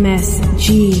 MSG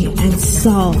and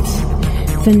salt,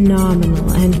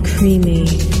 phenomenal and creamy,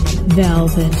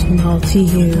 velvet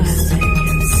multi-use,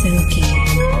 silky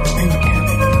and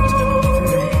elegant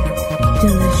offering,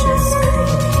 delicious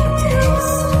creamy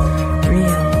taste,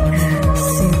 real and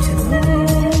suitable,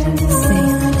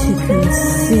 safe to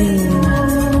consume,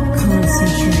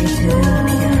 concentrated and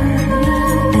pure,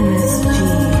 MSG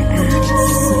and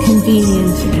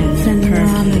convenient and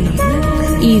phenomenal,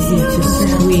 easy to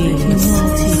squeeze,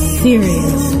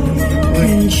 serious,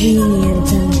 convenient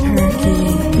and perky,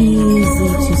 easy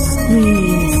to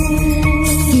squeeze,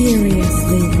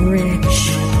 seriously rich,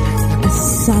 a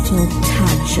subtle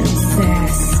touch of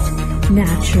zest,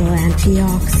 natural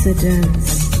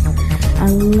antioxidants, a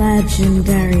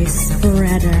legendary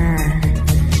spreader,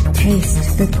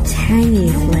 taste the tangy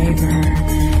flavor,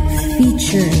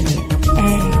 featuring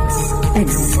eggs,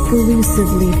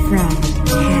 exclusively from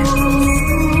hens.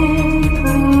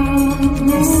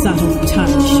 A subtle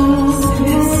touch of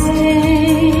zest,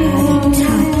 add a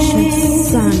touch of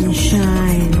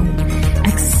sunshine,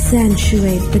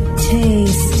 accentuate the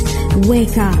taste,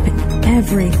 wake up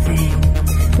everything,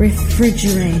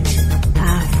 refrigerate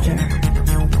after,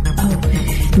 open,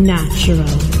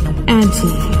 natural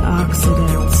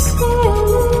antioxidants.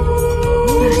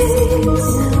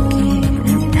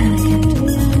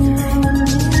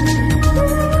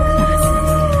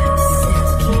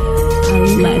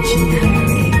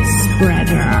 Legendary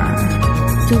spreader,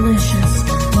 delicious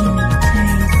creamy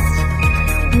taste,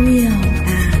 real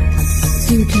and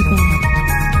suitable.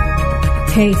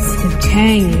 Taste the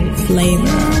tangy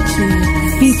flavor,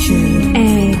 featuring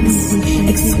eggs,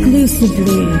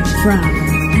 exclusively from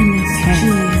MSG,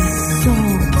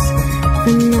 salt,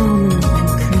 phenomenal and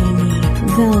creamy,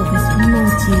 velvet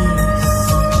multi-use,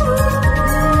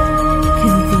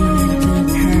 convenient and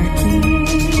perky,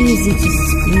 easy to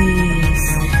squeeze.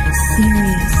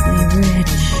 Seriously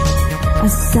rich, a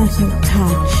subtle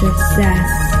touch of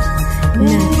zest,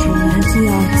 natural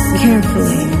antioxidants,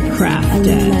 carefully crafted, a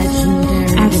legendary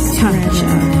at a touch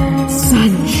of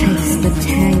sunshine, the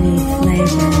tangy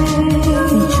flavor,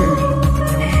 featuring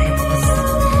eggs,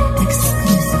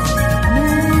 exclusive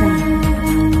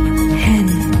from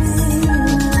hens,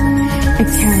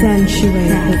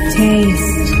 accentuate the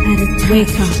taste, at a touch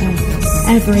wake up of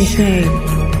everything,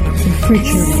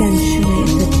 refrigerate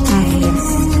the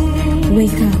taste,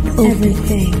 wake up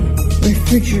everything,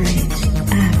 refrigerate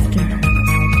after.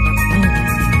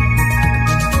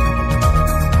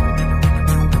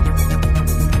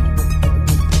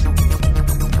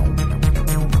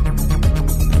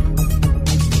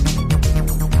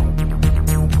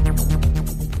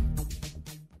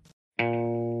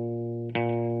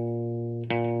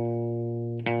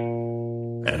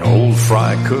 An old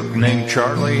fry cook named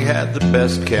Charlie had the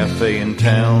best cafe in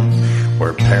town,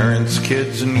 where parents,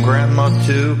 kids, and grandma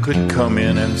too could come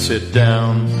in and sit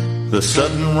down. The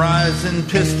sudden rise in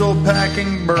pistol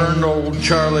packing burned old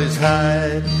Charlie's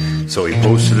hide, so he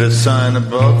posted a sign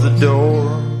above the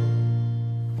door.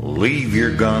 Leave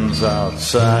your guns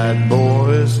outside,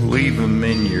 boys. Leave them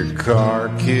in your car,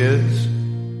 kids.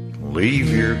 Leave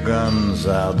your guns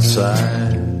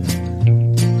outside.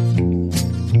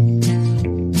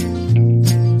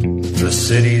 The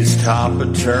city's top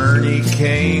attorney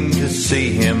came to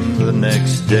see him the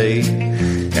next day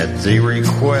at the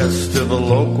request of a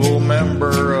local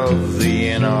member of the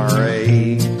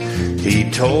NRA. He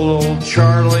told old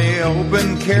Charlie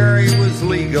open carry was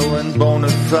legal and bona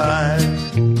fide,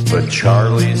 but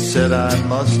Charlie said, I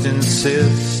must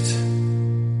insist.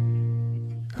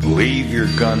 Leave your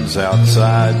guns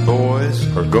outside, boys,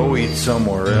 or go eat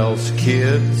somewhere else,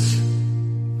 kids.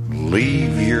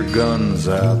 Leave your guns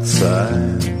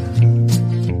outside.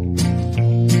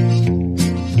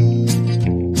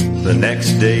 The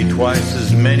next day, twice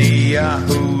as many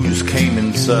yahoos came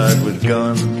inside with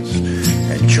guns,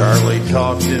 and Charlie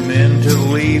talked him into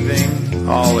leaving,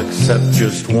 all except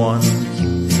just one,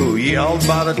 who yelled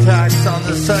about a tax on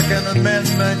the Second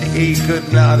Amendment he could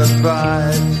not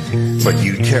abide. But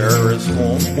you terrorists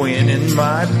won't win in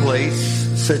my place,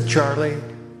 said Charlie.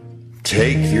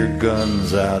 Take your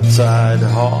guns outside,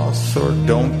 hoss, or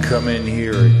don't come in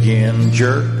here again,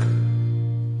 jerk.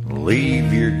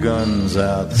 Leave your guns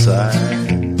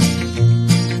outside.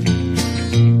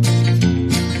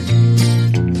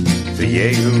 The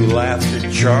yahoo laughed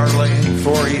at Charlie,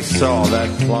 for he saw that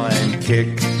flying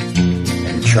kick,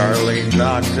 and Charlie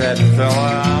knocked that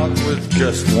fella out with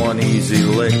just one easy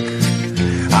lick.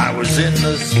 I was in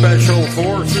the special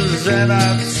forces and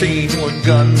I've seen what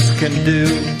guns can do,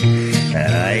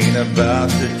 and I ain't about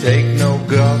to take no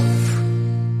guff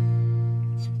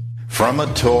from a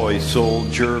toy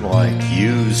soldier like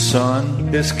you, son.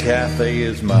 This cafe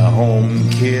is my home,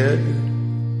 kid.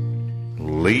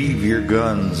 Leave your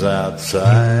guns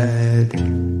outside.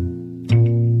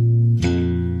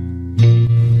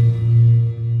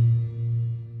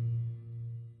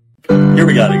 Here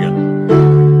we got it again.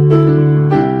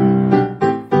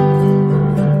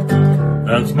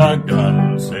 That's my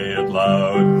gun, say it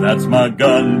loud. That's my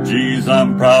gun, geez,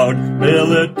 I'm proud.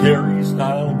 Military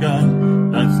style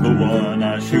gun. That's the one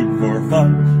I shoot for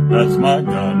fun. That's my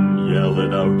gun, yell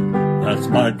it out. That's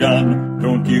my gun,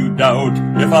 don't you doubt.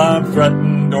 If I'm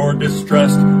threatened or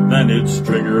distressed, then its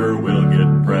trigger will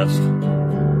get pressed.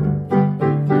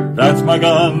 That's my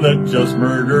gun that just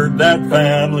murdered that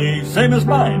family, same as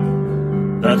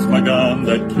mine. That's my gun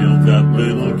that killed that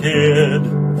little kid.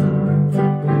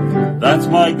 That's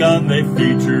my gun they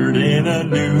featured in a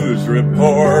news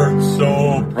report.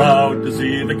 So proud to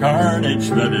see the carnage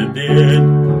that it did.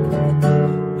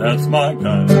 That's my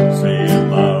gun, say it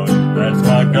loud. That's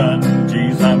my gun,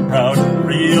 geez, I'm proud.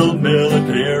 Real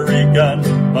military gun,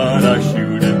 but I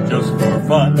shoot it just for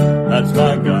fun. That's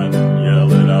my gun,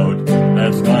 yell it out.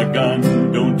 That's my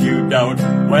gun, don't you doubt.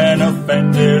 When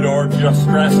offended or just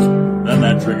stressed, then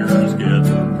that trigger's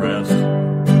getting pressed.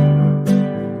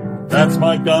 That's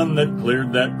my gun that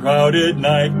cleared that crowded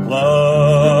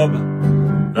nightclub.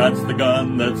 That's the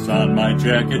gun that's on my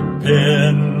jacket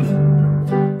pin.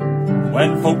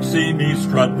 When folks see me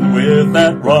strutting with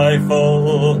that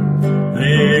rifle,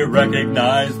 they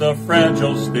recognize the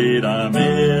fragile state I'm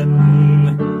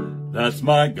in. That's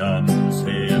my gun,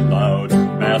 say it loud.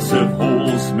 Massive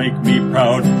holes make me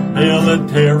proud.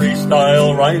 Military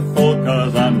style rifle,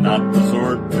 'cause I'm not the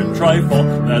sort to trifle.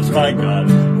 That's my gun,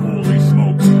 holy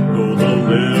smokes. Though the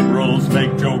liberals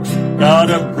make jokes,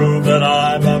 gotta prove that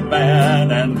I'm a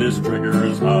man, and this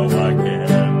trigger's how I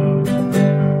can.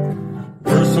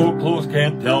 We're so close,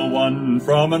 can't tell one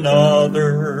from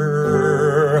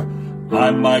another.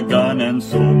 I'm my gun and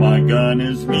so my gun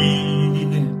is me.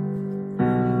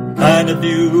 Kinda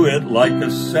view it like a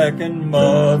second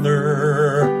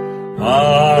mother.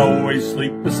 I always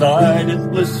sleep beside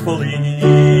it blissfully.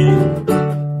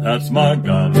 That's my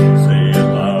gun, say it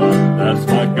loud. That's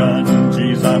my gun,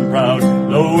 geez, I'm proud.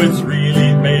 Though it's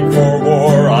really made for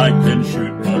war, I can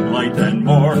shoot Bud Light and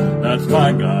more. That's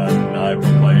my gun, I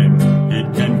proclaim.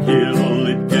 It can kill,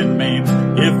 it can maim.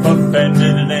 If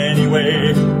offended in any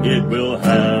way, it will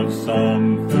have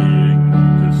something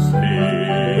to say.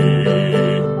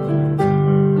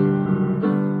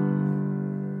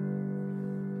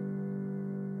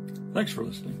 Thanks for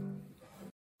listening.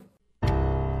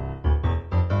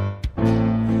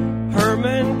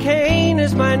 Herman Cain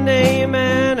is my name,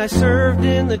 and I served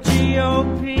in the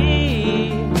GOP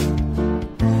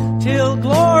till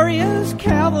glorious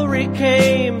cavalry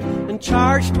came and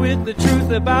charged with the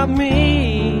truth about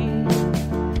me.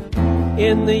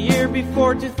 In the year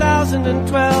before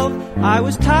 2012, I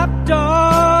was top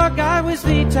dog, I was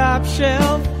the top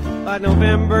shelf. By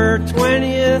November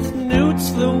 20th,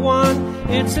 Newt's the one.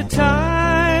 It's a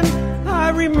time I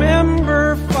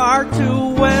remember far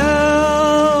too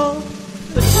well.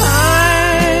 The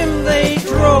time they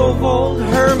drove old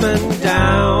Herman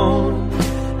down,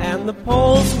 and the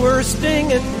poles were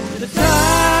stinging. The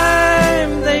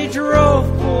time they drove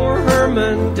poor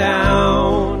Herman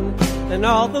down, and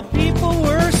all the people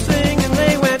were singing.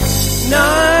 They went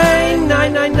 9,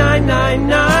 9, 9, 9, 9,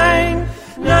 9.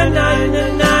 9, 9,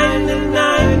 9, 9,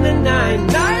 9, 9,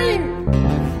 9.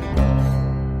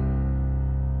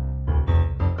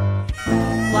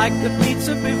 Like the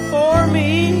pizza before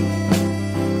me,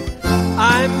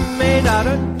 I'm made out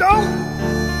of dough.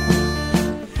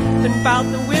 And about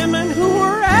the women who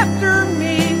were after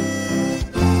me,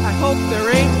 I hope there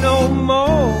ain't no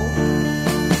more.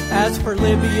 As for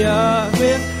Libya,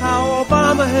 with how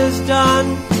Obama has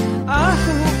done,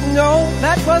 no,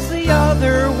 that was the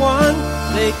other one.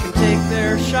 They can take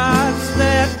their shots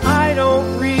that I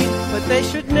don't read, but they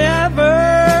should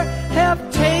never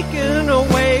have taken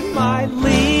away my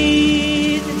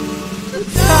lead. The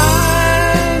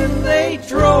time they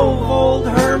drove old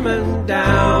Herman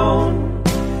down,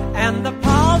 and the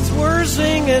Pols were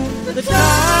singing. The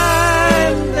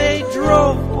time they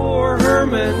drove poor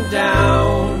Herman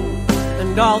down,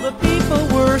 and all the people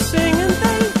were singing.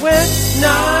 They went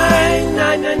 9,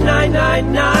 9, 9, 9,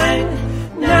 9, 9.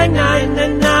 9, 9,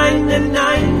 9, 9, 9,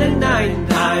 9, 9,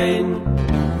 9.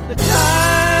 The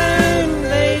time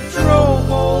they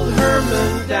drove old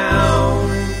Herman down,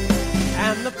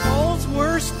 and the poles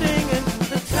were stinging.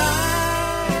 The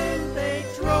time they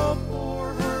drove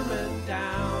poor Herman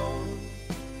down,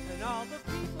 and all the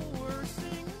people were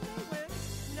singing. They went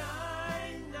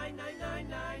 9, 9, 9, 9,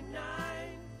 9,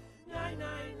 9, 9, 9,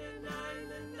 9,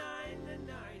 9, 9,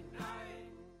 9, 9.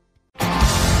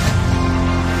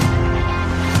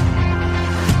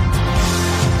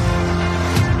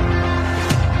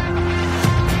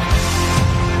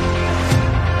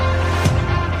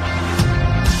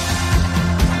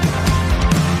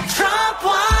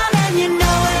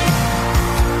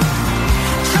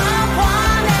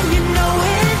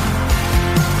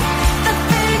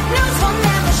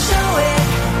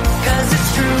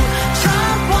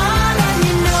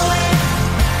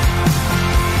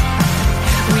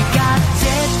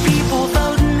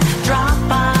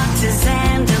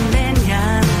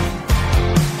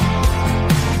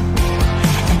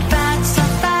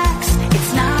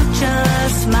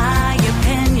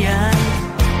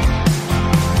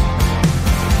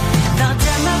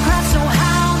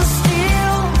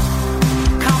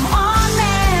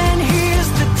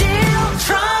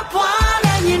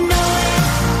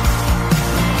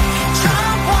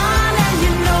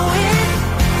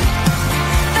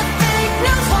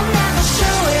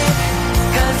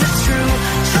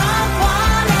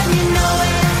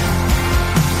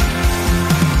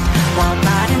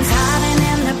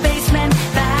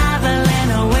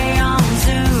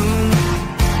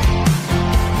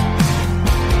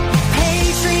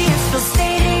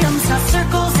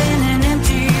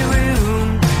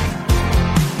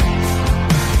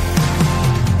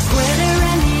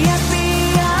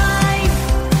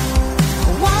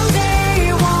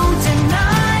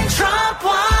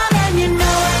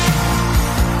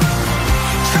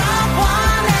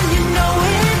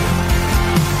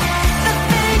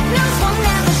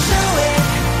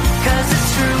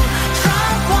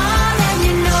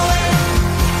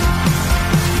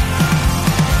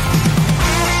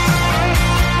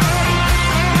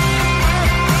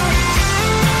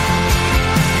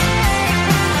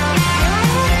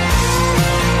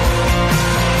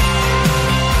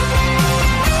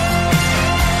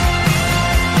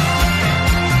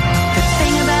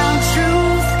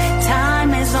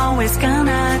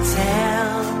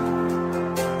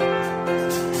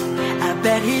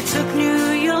 But he took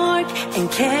New York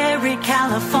and carried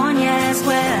California as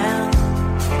well.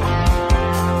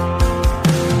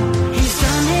 He's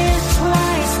done it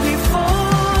twice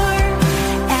before,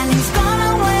 and he's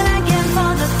gonna win again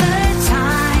for the third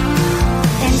time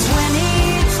in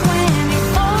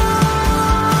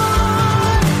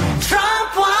 2024. Trump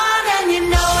won and you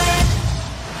know it.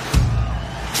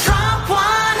 Trump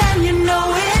won and you know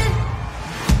it.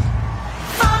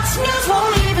 Fox News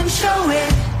won't even show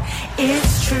it.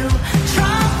 It's true.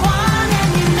 Trump won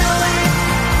and you know it.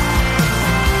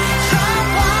 Trump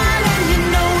won and you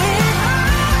know it.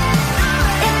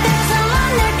 If there's a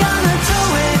line, they're gonna do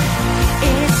it.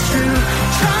 It's true.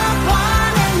 Trump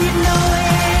won and you know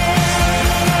it.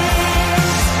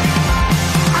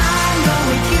 I know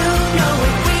it, you know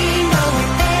it, we know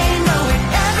it, they know it.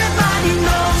 Everybody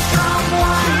knows Trump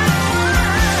won.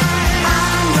 I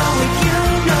know it, you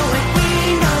know it, we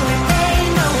know it, they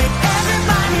know it.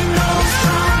 Everybody knows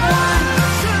Trump won.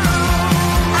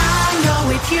 I know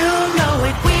it, you know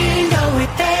it, we know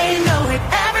it, they know it.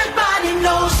 Everybody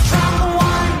knows Trump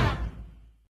won.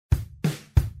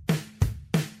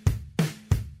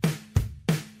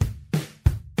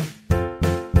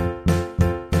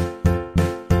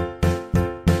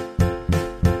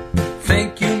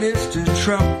 Thank you, Mr.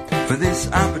 Trump, for this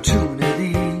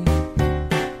opportunity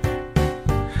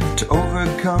to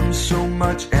overcome so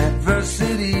much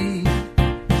adversity.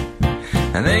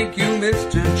 And thank you,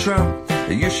 Mr. Trump,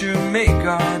 you sure make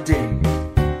our day,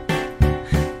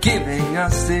 giving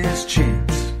us this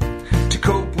chance to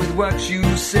cope with what you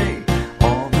say,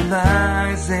 all the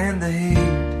lies and the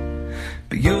hate,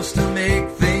 but you'll still make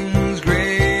things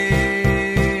great,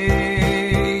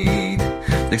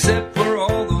 except for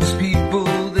all those people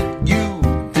that you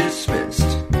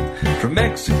dismissed from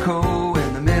Mexico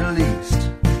and the Middle East.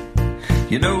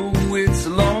 You know it's a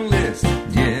long list.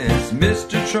 Yes,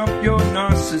 Mr. Trump, your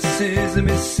narcissism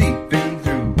is seeping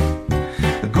through.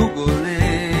 Google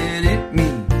it, it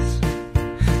means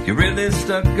you're really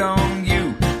stuck on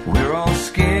you. We're all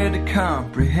scared to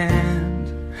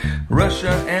comprehend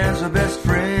Russia as our best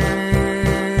friend.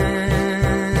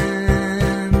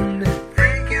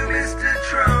 Thank you, Mr.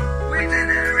 Trump, we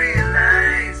didn't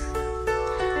realize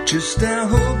just how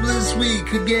hopeless we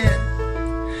could get,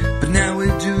 but now we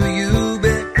do you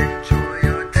bet. Enjoy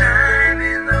your time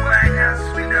in the White House,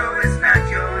 we know it's not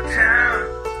your town,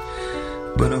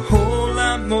 but a whole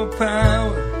lot more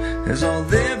power is all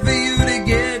there for you to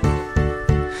get.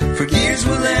 For years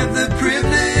we'll have the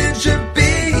privilege of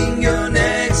being your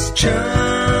next chum.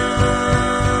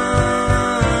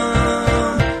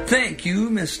 Thank you,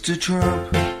 Mr.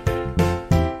 Trump.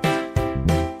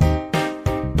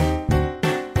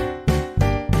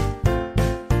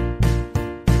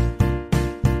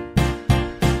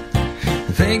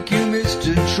 Thank you,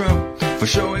 Mr. Trump, for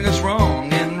showing us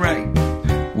wrong and right.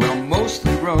 Well,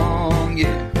 mostly wrong,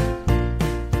 yeah.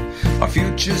 Our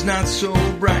future's not so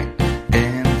bright.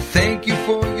 And thank you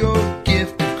for your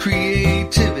gift of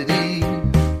creativity.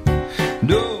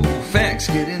 No facts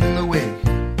get in the way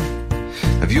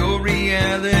of your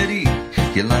reality.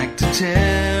 You like to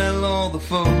tell all the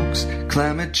folks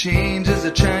climate change is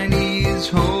a Chinese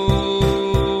hoax.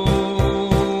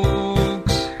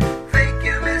 Thank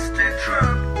you, Mr.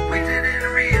 Trump, we didn't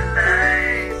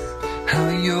realize how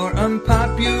your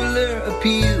unpopular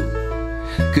appeal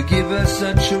could give us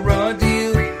such a raw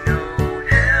deal. We know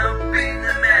helping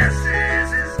the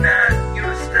masses is not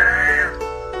your style.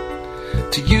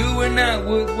 To you we're not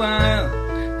worthwhile.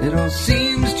 It all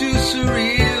seems too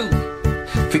surreal.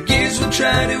 For years we'll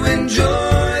try to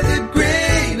enjoy the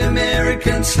great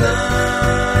American slum.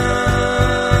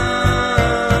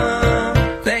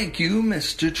 Thank you,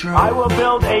 Mr. Trump. I will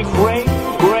build a great,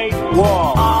 great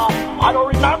wall. I don't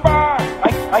remember.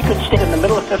 I could stand in the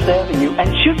middle of Fifth Avenue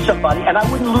and shoot somebody, and I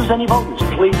wouldn't lose any voters.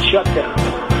 Complete shutdown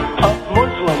of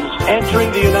Muslims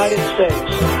entering the United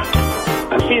States.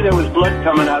 I see there was blood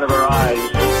coming out of her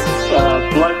eyes,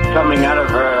 blood coming out of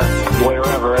her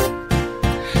wherever.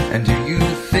 And do you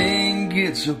think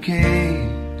it's okay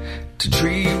to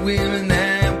treat women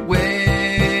that way?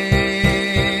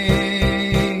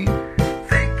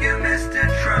 Thank you, Mr.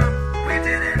 Trump, we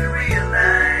didn't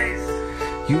realize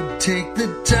you'd take the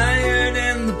tired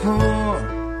and the poor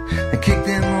and kick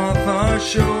them off our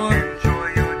shore. Enjoy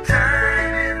your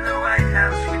time in the White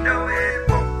House, we know it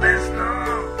won't last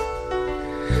long.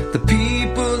 The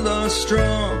people are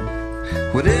strong,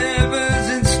 whatever's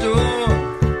in store.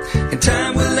 In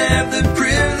time we'll have the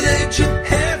privilege of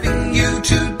having you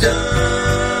to dump.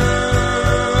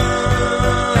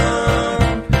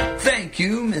 Thank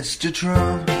you, Mr.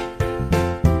 Trump.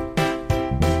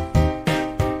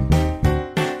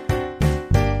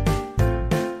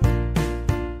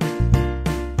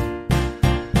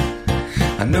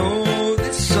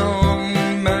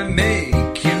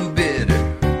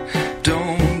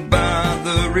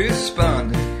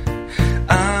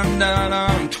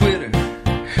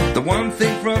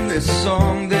 this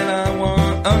song that I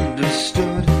want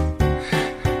understood.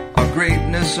 Our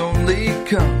greatness only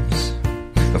comes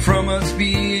from us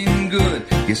being good.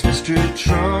 Yes, Mr.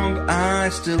 Trump, I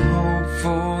still hope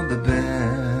for the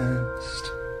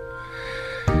best.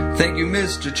 Thank you,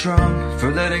 Mr. Trump,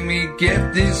 for letting me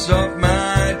get this off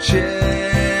my chest.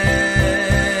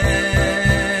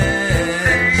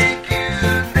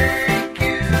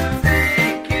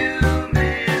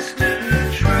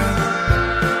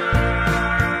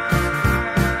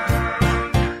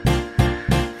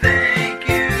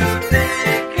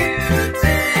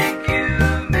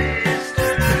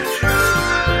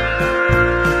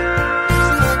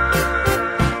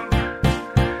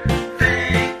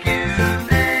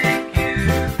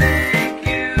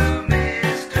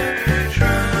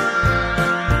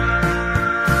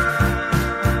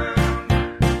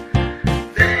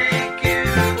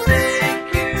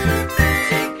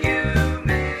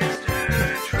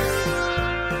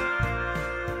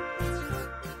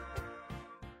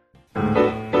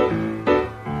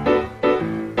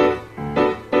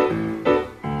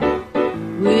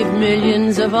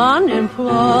 Millions of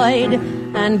unemployed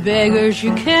and beggars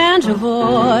you can't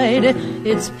avoid.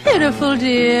 It's pitiful,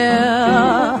 dear,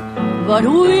 but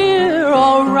we're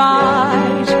all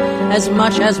right. As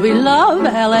much as we love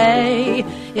L.A.,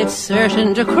 it's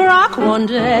certain to crack one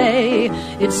day.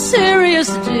 It's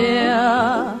serious,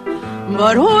 dear,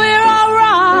 but we're all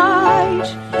right.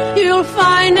 You'll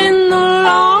find in the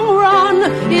long run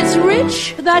it's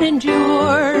rich that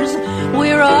endures.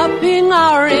 We're upping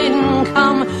our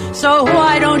income, so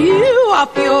why don't you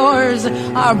up yours?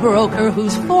 Our broker,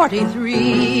 who's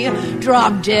 43,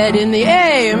 dropped dead in the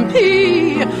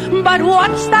A&P. But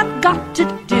what's that got to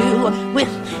do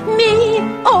with me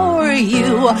or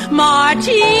you?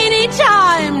 Martini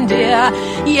time, dear.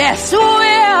 Yes,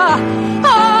 we're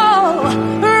all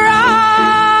right.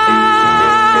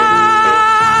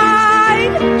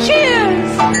 Cheers!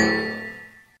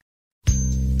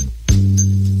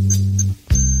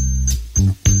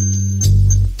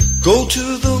 Go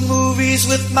to the movies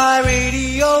with my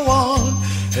radio on,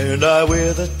 and I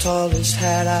wear the tallest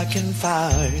hat I can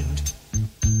find.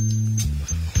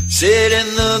 Sit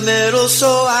in the middle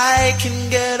so I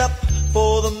can get up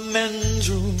for the men's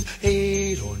room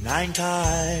 8 or 9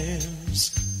 times.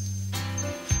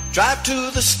 Drive to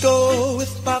the store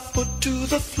with my foot to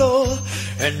the floor,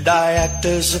 and I act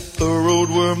as if the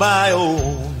road were my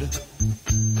own.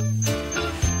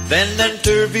 Then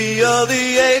enter via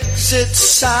the exit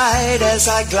side as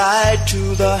I glide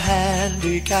to the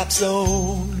handicap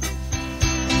zone.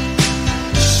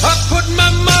 I put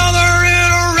my mother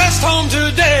in a rest home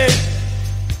today.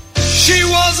 She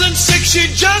wasn't sick, she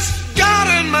just got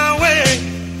in my way.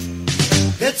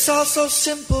 It's all so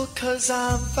simple 'cause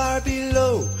I'm far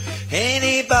below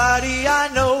anybody I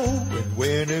know. And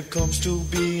when it comes to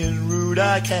being rude,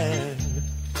 I can.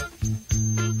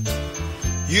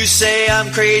 You say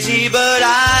I'm crazy, but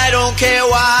I don't care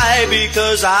why,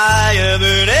 because I am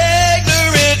an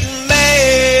ignorant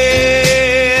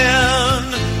man.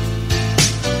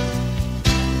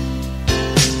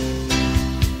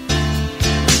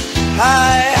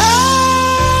 I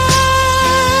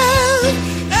am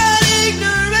an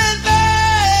ignorant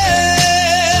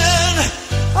man.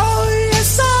 Oh,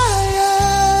 yes, I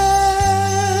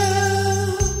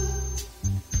am.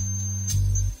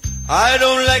 I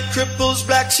don't like cripples,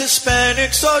 blacks,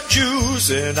 Hispanics, or Jews,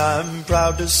 and I'm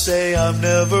proud to say I'm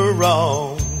never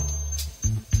wrong.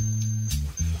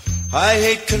 I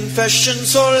hate confession,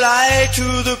 so lie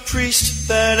to the priest,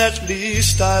 then at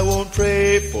least I won't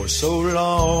pray for so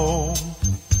long.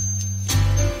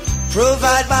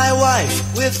 Provide my wife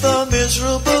with a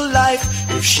miserable life.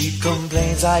 If she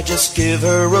complains, I just give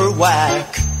her a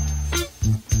whack.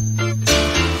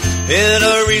 In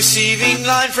a receiving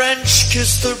line, French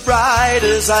kiss the bride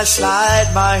as I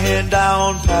slide my hand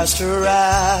down past her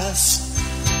ass.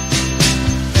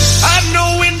 I've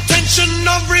no intention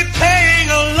of repaying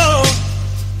a loan.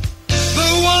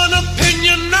 The one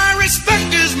opinion I respect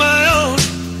is my own.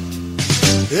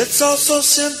 It's all so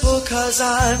simple 'cause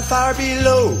I'm far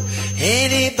below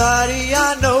anybody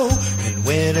I know. And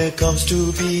when it comes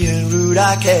to being rude,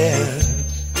 I can.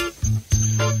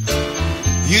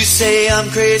 You say I'm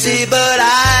crazy, but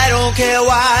I don't care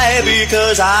why,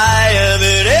 because I am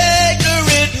an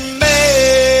ignorant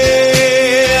man.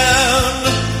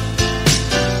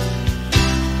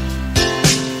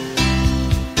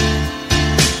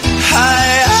 I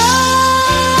am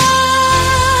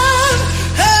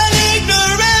an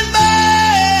ignorant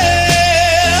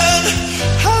man.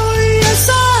 Oh, yes,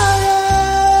 I am.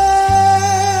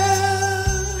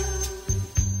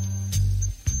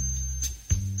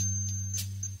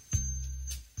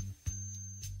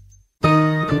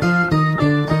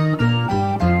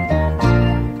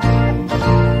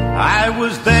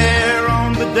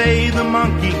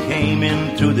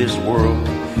 this world.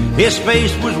 His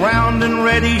face was round and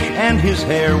reddish and his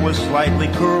hair was slightly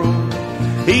curled.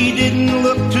 He didn't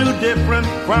look too different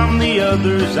from the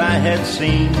others I had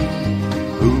seen.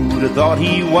 Who'd have thought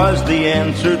he was the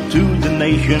answer to the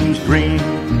nation's dream?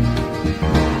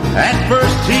 At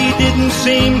first he didn't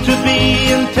seem to be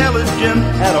intelligent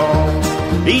at all.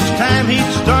 Each time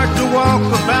he'd start to walk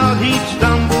about, he'd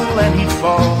stumble and he'd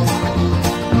fall.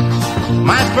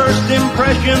 My first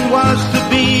impression was to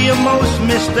be a most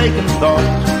mistaken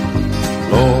thought.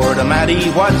 Lord Almighty,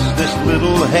 what's this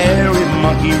little hairy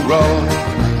monkey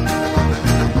wrought?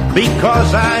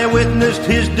 Because I witnessed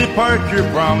his departure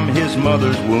from his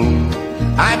mother's womb,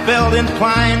 I felt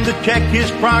inclined to check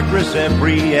his progress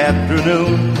every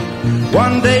afternoon.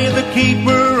 One day the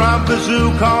keeper of the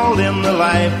zoo called in the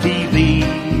live TV.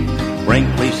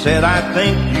 Brinkley said, I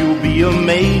think you'll be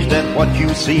amazed at what you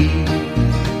see.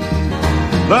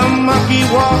 The monkey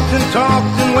walked and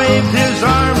talked and waved his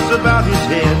arms about his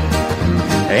head.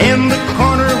 In the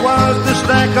corner was the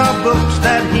stack of books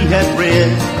that he had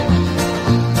read.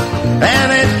 An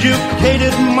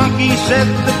educated monkey said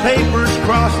the papers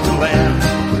crossed the land.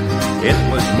 It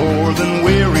was more than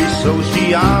weary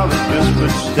sociologists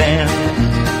could stand.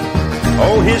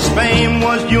 Oh, his fame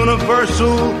was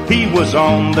universal, he was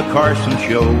on the Carson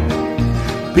Show.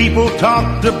 People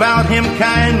talked about him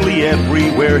kindly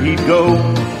everywhere he'd go.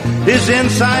 His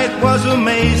insight was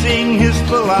amazing, his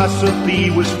philosophy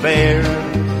was fair.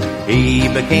 He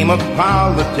became a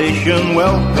politician,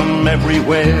 welcome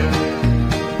everywhere.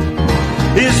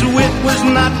 His wit was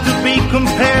not to be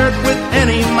compared with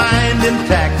any mind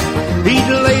intact. He'd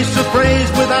lace a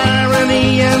phrase with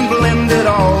irony and blend it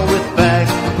all with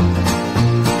fact.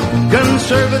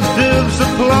 Conservatives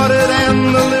applauded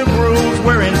and the liberals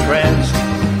were entranced.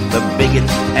 The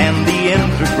bigots and the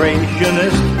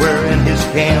integrationists were in his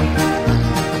camp.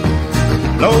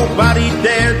 Nobody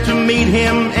dared to meet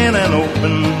him in an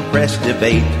open press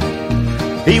debate.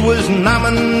 He was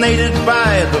nominated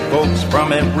by the folks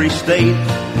from every state.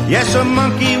 Yes, a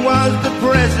monkey was the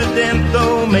president,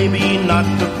 though maybe not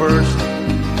the first.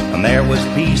 And there was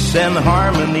peace and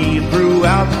harmony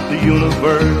throughout the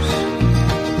universe.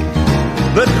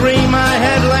 The dream I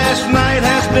had last night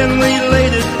has been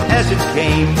related as it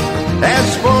came. As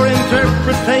for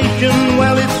interpretation,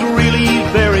 well, it's really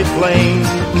very plain.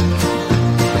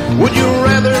 Would you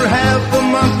rather have the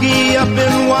monkey up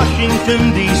in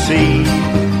Washington, D.C.,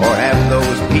 or have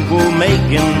those people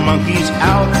making monkeys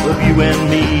out of you and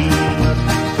me?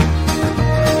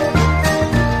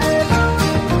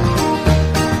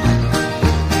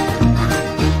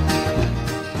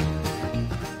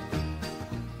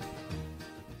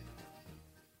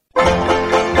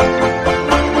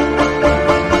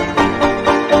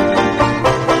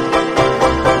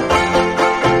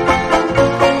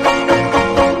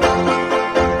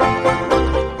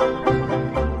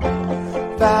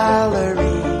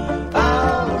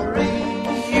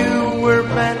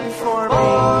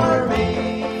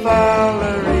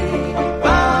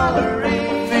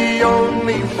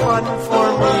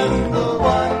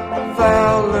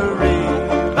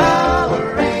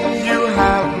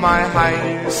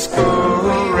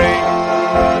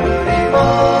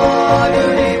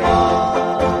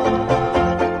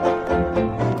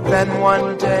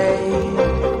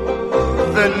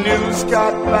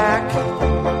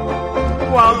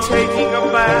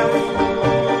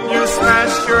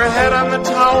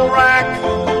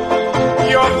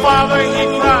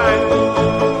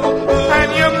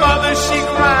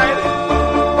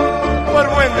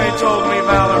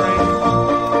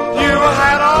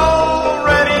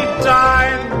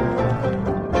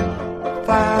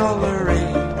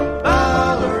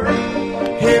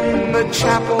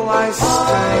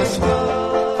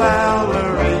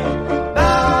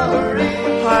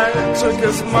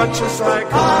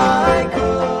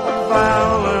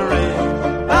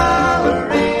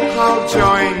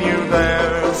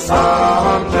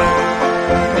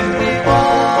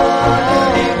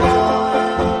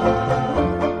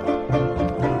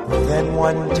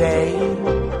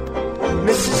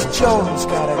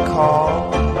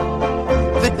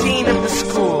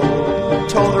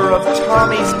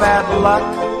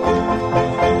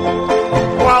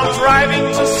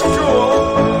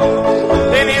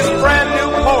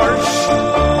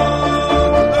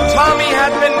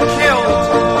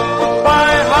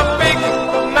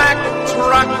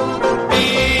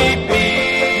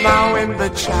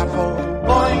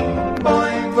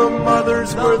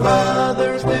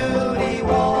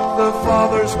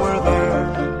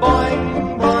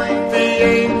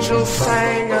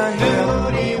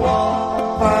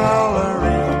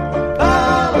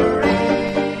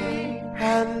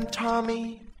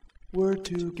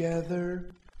 together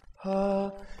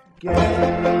again.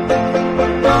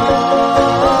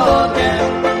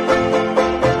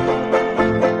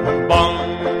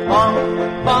 Bong, bong,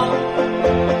 bong.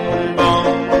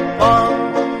 Bong, bong,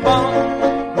 bong.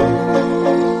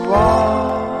 Ooh,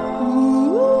 ah.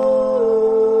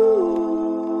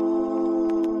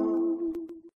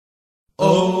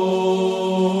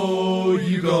 Oh,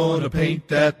 you gonna paint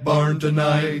that barn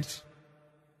tonight?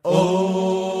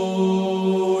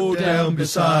 Oh, down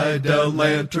beside the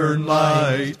lantern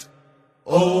light.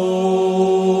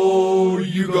 Oh,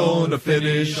 you gonna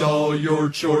finish all your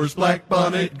chores, black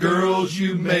bonnet girls,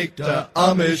 you make the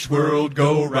Amish world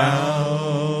go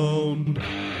round.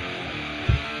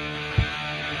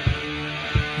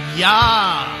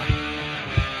 Yeah,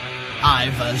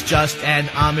 I was just an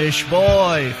Amish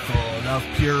boy, full of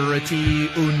purity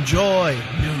and joy,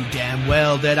 knew damn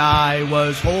well that I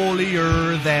was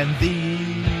holier than thee.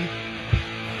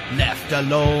 Left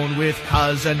alone with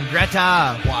cousin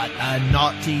Greta, what a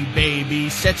naughty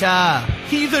babysitter.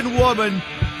 Heathen woman,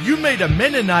 you made a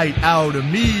Mennonite out of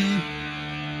me.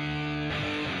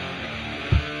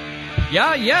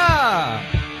 Yeah, yeah.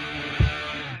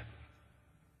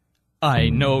 I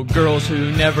know girls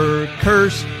who never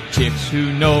curse, chicks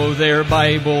who know their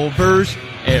Bible verse.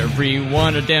 Every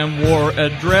one of them wore a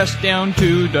dress down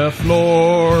to the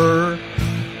floor.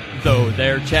 Though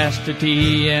their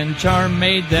chastity and charm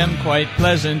made them quite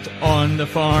pleasant on the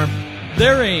farm,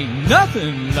 there ain't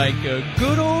nothing like a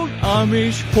good old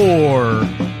Amish whore.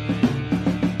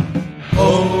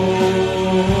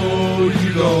 Oh,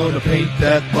 you gonna paint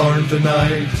that barn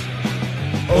tonight?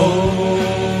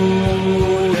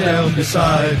 Oh, down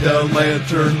beside the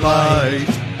lantern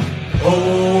light.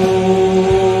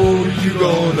 Oh, you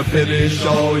gonna finish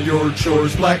all your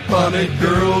chores, black bonnet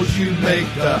girls, you make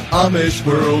the Amish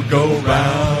world go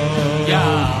round.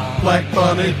 Yeah. Black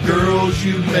bonnet girls,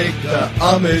 you make the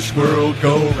Amish world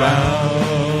go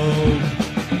round.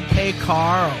 Hey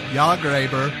Carl. Yeah,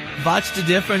 Graber. What's the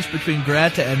difference between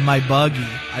Greta and my buggy?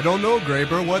 I don't know,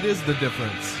 Graber. What is the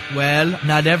difference? Well,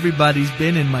 not everybody's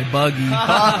been in my buggy.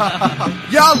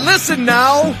 Yeah, listen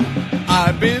now.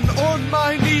 I've been on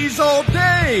my knees all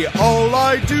day. All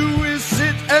I do is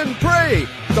sit and pray.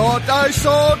 Thought I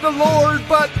saw the Lord,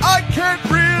 but I can't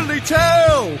really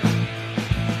tell.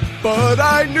 But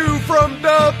I knew from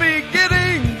the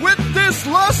beginning, with this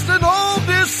lust and all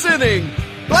this sinning,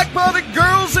 black-bonnet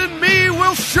girls and me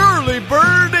will surely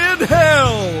burn in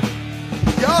hell.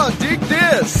 Yeah, dig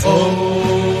this.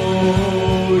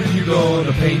 Oh, you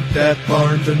gonna paint that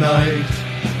barn tonight?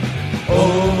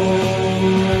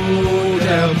 Oh,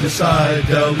 down beside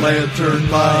the lantern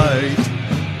light.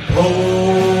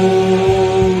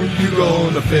 Oh, you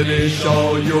gonna finish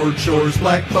all your chores,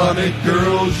 black bonnet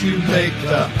girls, you make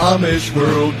the Amish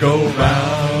world go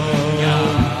round.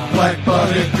 Yeah. Black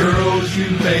bonnet girls, you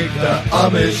make the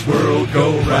Amish world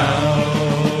go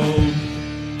round.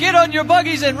 Get on your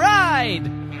buggies and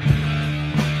ride!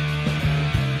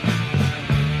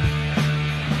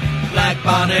 Black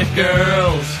bonnet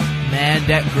girls. Man,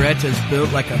 that Greta's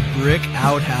built like a brick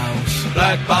outhouse.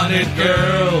 Black bonnet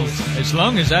girls. As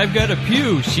long as I've got a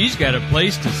pew, she's got a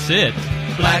place to sit.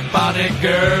 Black bonnet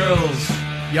girls.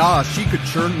 Yeah, she could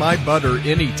churn my butter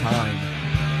anytime.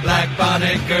 Black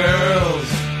bonnet girls.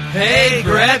 Hey,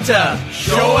 Greta,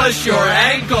 show us your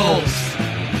ankles.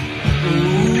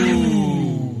 Ooh.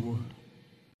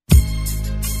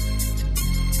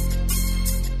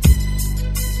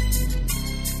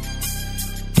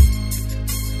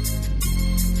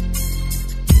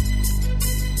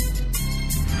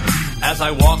 As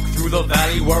I walk through the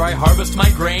valley where I harvest my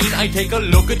grain, I take a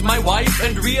look at my wife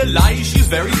and realize she's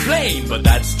very plain. But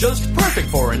that's just perfect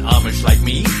for an Amish like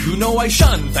me. You know I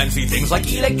shun fancy things like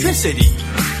electricity.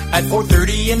 At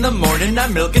 4:30 in the morning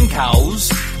I'm milking cows.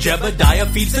 Jebediah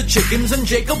feeds the chickens and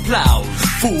Jacob plows.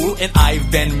 Fool, and I've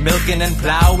been milking and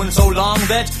plowing so long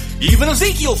that even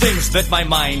Ezekiel thinks that my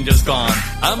mind is gone.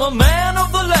 I'm a man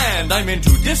of the land, I'm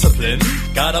into discipline.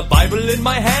 Got a Bible in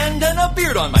my hand and a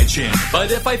beard on my chin.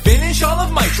 But if I finish all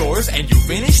of my chores and you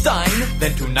finish thine,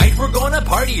 then tonight we're gonna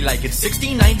party like it's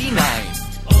 1699.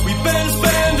 We've been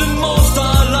spending most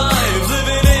our lives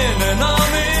living in an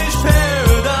Amish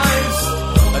paradise.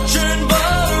 I churn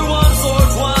butter once or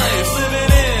twice,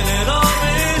 living in an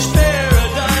Amish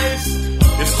paradise.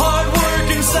 It's hard work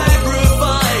and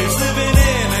sacrifice, living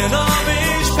in an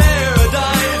Amish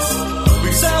paradise. We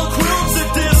sell quilts at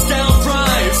discount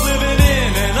price, living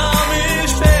in an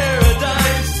Amish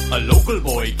paradise. A local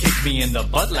boy kicked me in the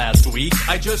butt last week.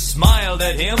 I just smiled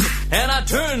at him and I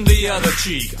turned the other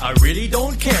cheek. I really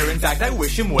don't care, in fact I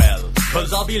wish him well.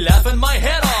 'cause I'll be laughing my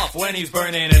head off when he's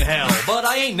burning in hell. But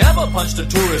I ain't never punched a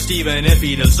tourist even if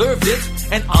he deserved it.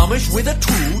 An Amish with a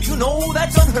tool, you know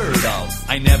that's unheard of.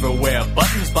 I never wear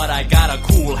buttons, but I got a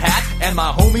cool hat, and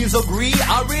my homies agree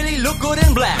I really look good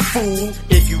in black, fool.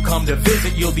 If you come to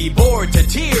visit, you'll be bored to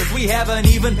tears. We haven't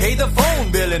even paid the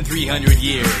phone bill in 300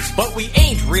 years. But we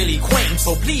ain't really quaint,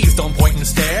 so please don't point and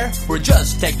stare. We're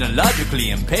just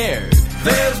technologically impaired.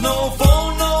 There's no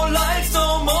phone, no lights,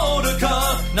 no motor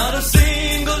car, not a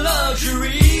single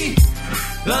luxury.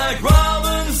 Like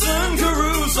Robinson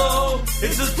Crusoe,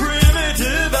 it's as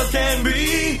primitive as can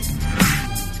be.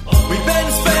 We've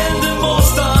been spending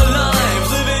most our lives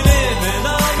living in an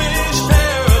Amish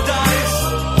paradise.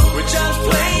 We're just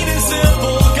plain and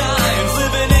simple guys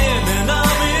living in an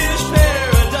Amish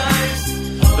paradise.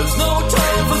 There's no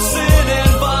time for sin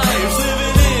and vice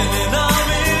living in an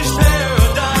Amish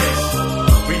paradise.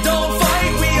 We don't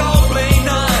fight, we all play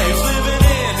knives living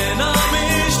in an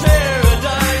Amish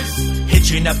paradise.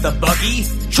 Hitching up the buggy,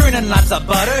 churning lots of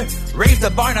butter. Raise the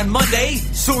barn on Monday,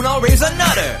 soon I'll raise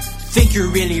another. Think you're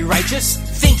really righteous?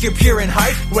 Think you're pure in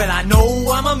heart? Well, I know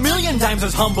I'm a million times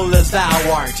as humble as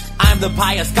thou art. I'm the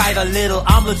pious guy the little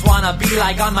omelets wanna be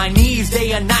like, on my knees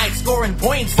day and night, scoring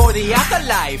points for the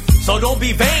afterlife. So don't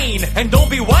be vain and don't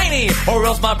be whiny, or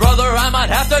else, my brother, I might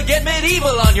have to get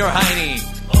medieval on your hiney.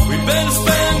 We've been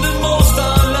spending most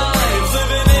our lives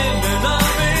living in an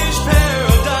Amish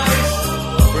paradise.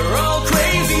 We're all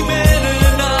crazy men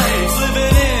and knights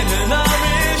living in an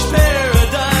Amish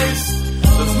paradise.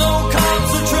 There's no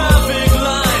cops or traffic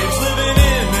lights living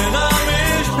in an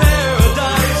Amish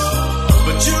paradise.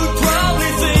 But you'd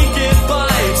probably think it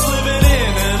bites living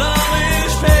in an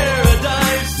Amish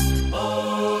paradise.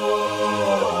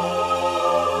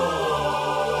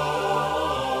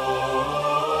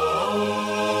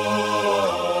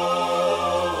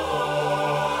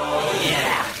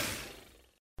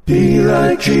 Be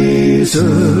like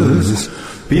Jesus,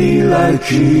 be like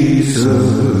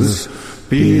Jesus,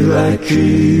 be like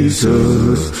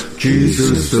Jesus,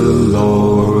 Jesus the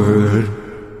Lord.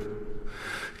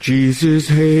 Jesus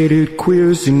hated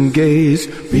queers and gays,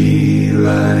 be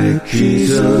like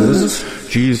Jesus.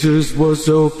 Jesus was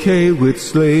okay with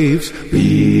slaves,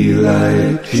 be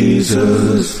like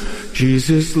Jesus.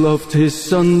 Jesus loved his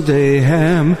Sunday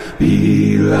ham,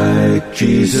 be like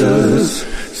Jesus.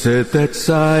 Said that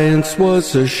science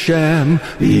was a sham,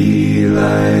 be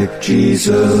like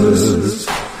Jesus.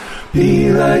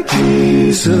 Be like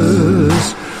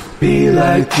Jesus, be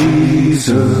like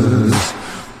Jesus,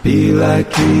 be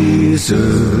like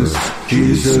Jesus,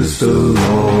 Jesus the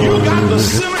Lord. You got to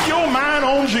cement your mind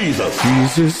on Jesus.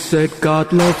 Jesus said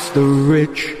God loves the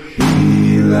rich,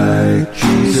 be like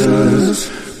Jesus.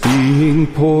 Being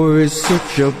poor is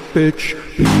such a bitch,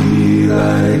 be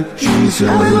like Jesus.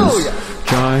 Hallelujah.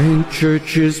 Giant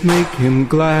churches make him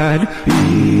glad,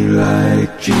 be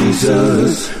like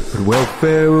Jesus. But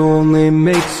welfare only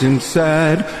makes him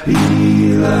sad,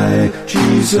 be like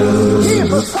Jesus.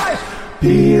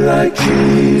 Be like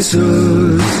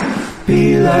Jesus,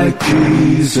 be like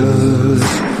Jesus,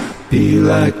 be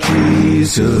like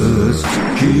Jesus,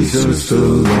 Jesus the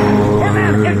Lord.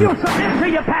 Amen. If you submit to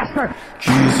your pastor.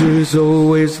 Jesus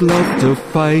always loved to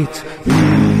fight,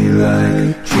 be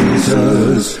like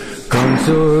Jesus. Guns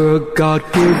are a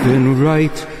God-given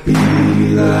right, be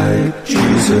like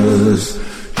Jesus.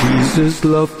 Jesus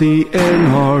loved the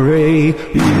NRA,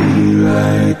 be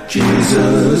like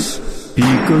Jesus. Be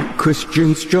good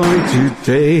Christians, join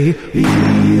today, be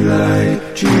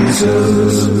like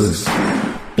Jesus.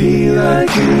 Be like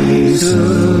Jesus,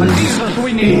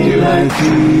 be like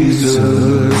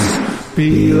Jesus,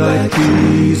 be like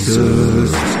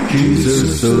Jesus,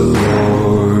 Jesus the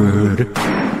Lord.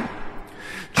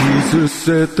 Jesus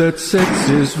said that sex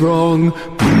is wrong,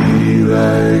 be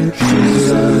like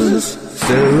Jesus.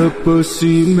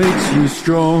 Celibacy makes you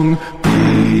strong,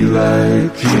 be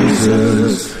like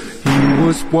Jesus. He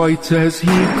was white as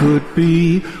he could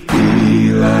be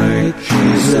like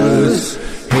Jesus.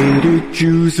 Hated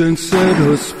Jews and set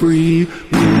us free,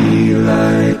 be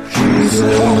like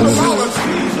Jesus.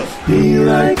 Be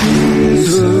like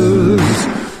Jesus,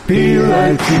 be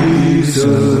like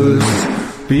Jesus,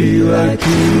 be like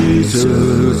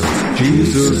Jesus,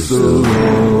 Jesus the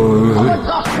Lord. The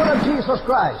gospel of Jesus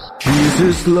Christ.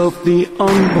 Jesus loved the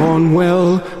unborn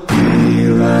well, be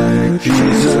like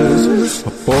Jesus.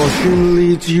 Abortion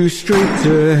leads you straight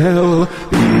to hell,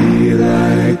 be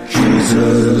like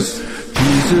Jesus.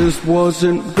 Jesus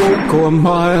wasn't woke or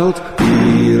mild,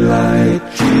 be like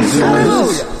Jesus.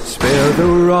 Hallelujah. Spare the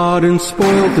rod and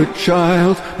spoil the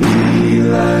child, be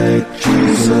like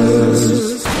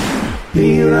Jesus.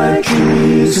 Be like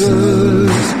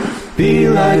Jesus, Be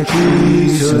like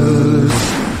Jesus,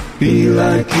 be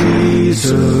like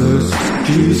Jesus,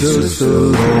 Jesus the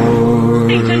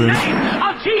Lord. In the name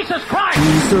of Jesus Christ.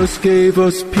 Jesus gave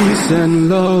us peace and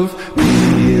love.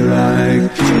 Be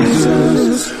like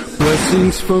Jesus.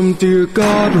 Blessings from dear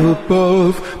God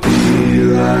above. Be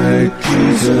like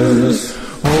Jesus.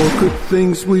 All good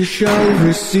things we shall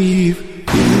receive.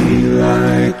 Be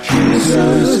like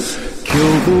Jesus.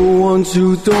 Kill the ones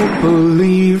who don't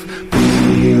believe.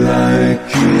 Be like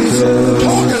Jesus.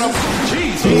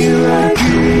 Be like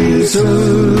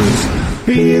Jesus.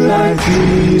 Be like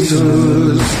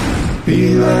Jesus.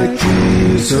 Be like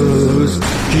Jesus.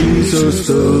 Jesus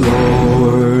the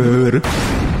Lord.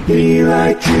 Be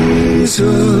like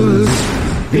Jesus.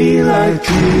 Be like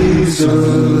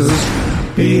Jesus.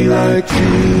 Be like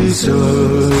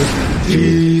Jesus.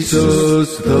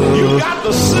 Jesus the Lord. You got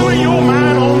to center your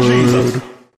mind on Jesus.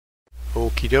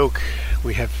 Okie doke.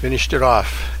 We have finished it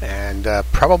off, and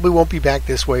probably won't be back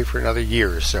this way for another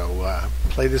year, so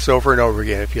play this over and over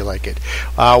again if you like it.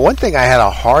 One thing I had a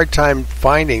hard time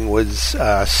finding was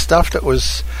stuff that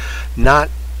was not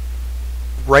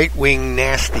right-wing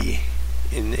nasty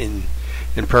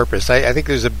in purpose. I think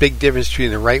there's a big difference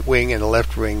between the right wing and the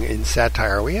left wing in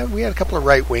satire. We had a couple of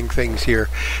right wing things here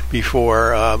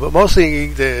before, but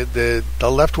mostly the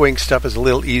left wing stuff is a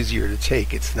little easier to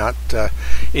take. It's not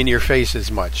in your face as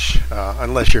much,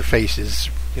 unless your face is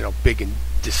big and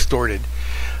distorted.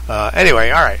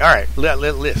 Anyway, all right.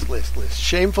 List.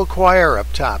 Shameful Choir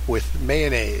up top with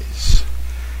Mayonnaise.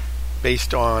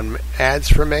 Based on ads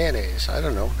for mayonnaise. I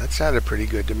don't know. That sounded pretty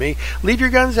good to me. Leave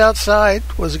Your Guns Outside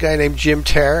was a guy named Jim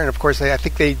Terr, and of course I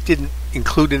think they didn't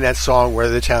include in that song where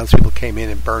the townspeople came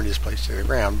in and burned his place to the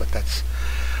ground, but that's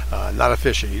not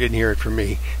official. You didn't hear it from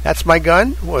me. That's My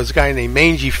Gun was a guy named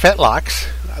Mangy Fetlocks.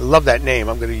 I love that name.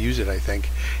 I'm going to use it, I think.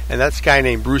 And that's a guy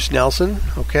named Bruce Nelson.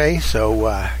 Okay,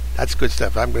 so that's good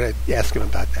stuff. I'm going to ask him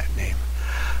about that name.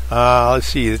 Let's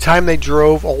see. The Time They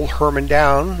Drove Old Herman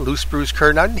Down, Loose Bruce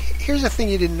Kerr. Now, here's the thing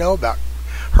you didn't know about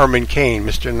Herman Cain,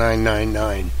 Mr.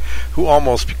 999, who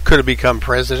almost could have become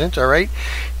president, all right?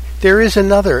 There is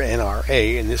another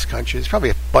NRA in this country. There's probably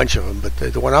a bunch of them, but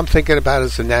the one I'm thinking about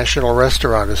is the National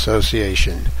Restaurant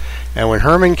Association. And when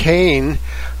Herman Cain,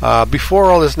 before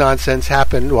all this nonsense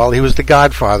happened, while he was the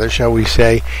godfather, shall we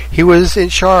say, he was in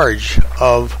charge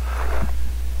of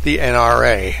the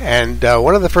NRA, and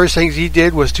one of the first things he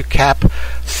did was to cap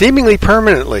seemingly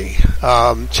permanently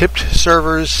tipped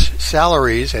servers'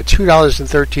 salaries at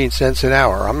 $2.13 an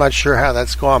hour. I'm not sure how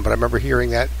that's gone, but I remember hearing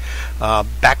that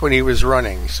back when he was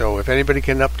running. So if anybody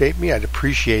can update me, I'd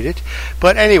appreciate it.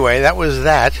 But anyway, that was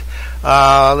that.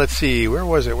 Let's see, where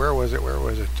was it?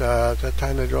 That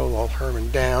time they drove old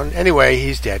Herman down. Anyway,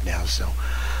 he's dead now, so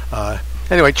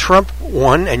anyway, Trump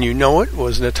won, and you know it,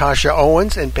 was Natasha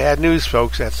Owens, and bad news,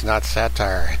 folks, that's not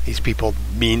satire. These people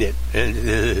mean it,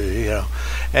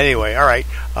 Anyway, all right,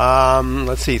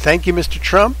 let's see. Thank You, Mr.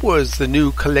 Trump was the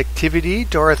new collectivity.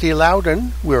 Dorothy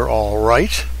Loudon, We're All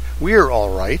Right,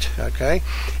 okay.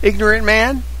 Ignorant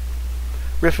Man,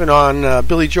 riffing on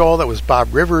Billy Joel, that was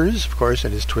Bob Rivers, of course,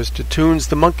 and his Twisted Tunes.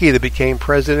 The Monkey That Became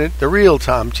President, the real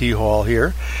Tom T. Hall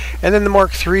here. And then the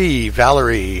Mark III,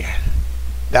 Valerie,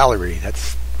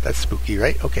 that's spooky,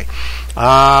 right? Okay.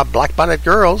 Black Bonnet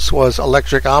Girls was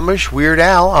Electric Amish, Weird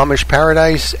Al, Amish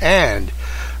Paradise, and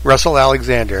Russell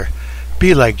Alexander.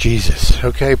 Be Like Jesus,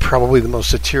 okay? Probably the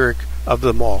most satiric of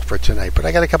them all for tonight. But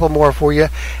I got a couple more for you,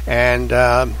 and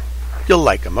you'll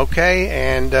like them, okay?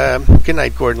 And good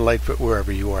night, Gordon Lightfoot,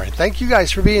 wherever you are. Thank you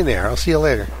guys for being there. I'll see you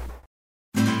later.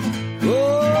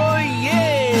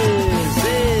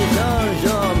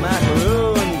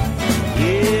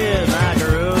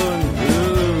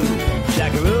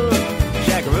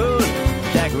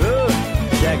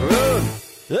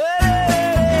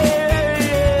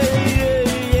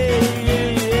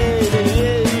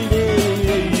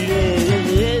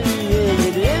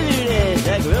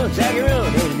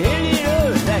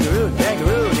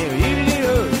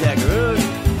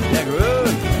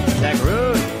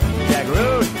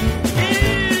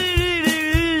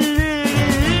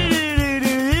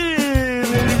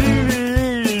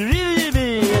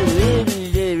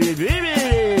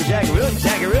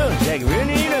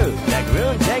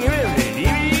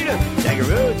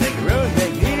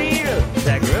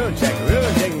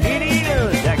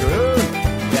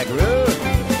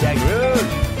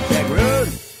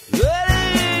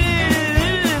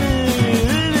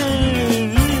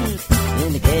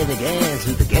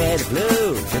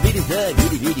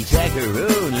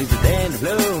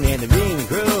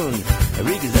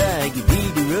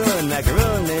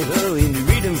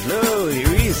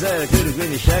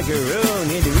 the chacarone,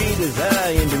 in the reader's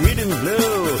eye, in the rhythm's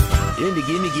blow, in the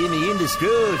gimme, in the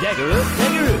screw, chacarone,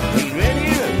 take it ready,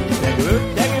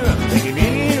 chacarone, take it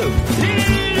ready,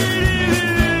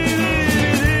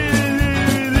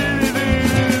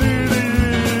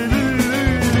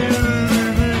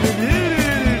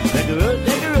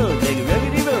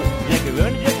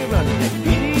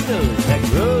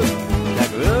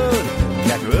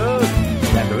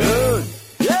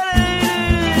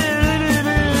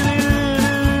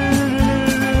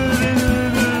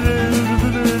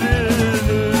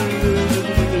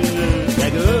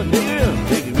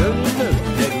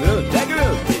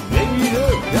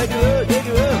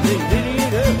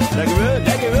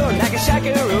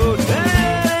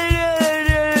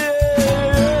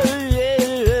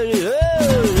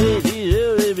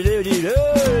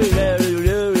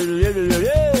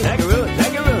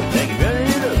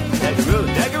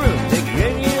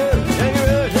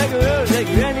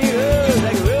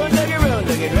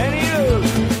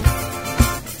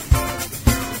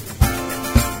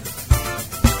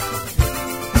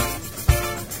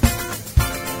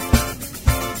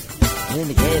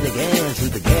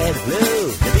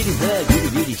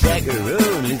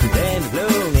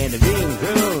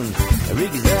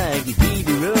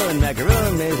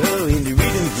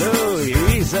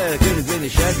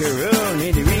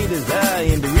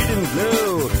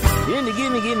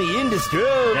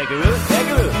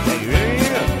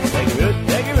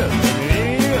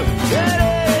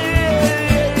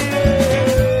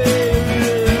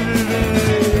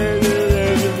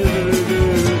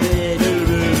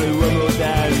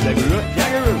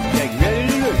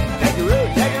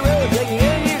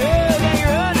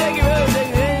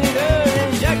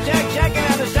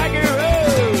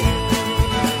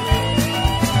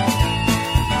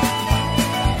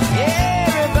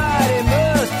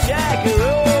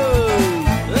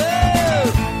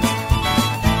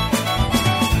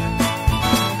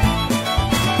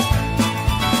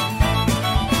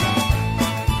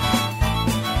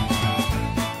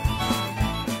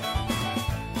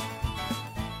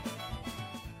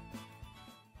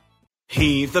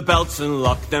 Heave the belts and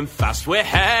lock them fast, we're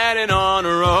heading on a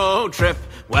road trip.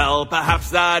 Well,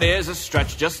 perhaps that is a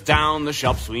stretch, just down the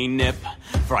shops we nip.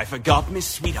 For I forgot me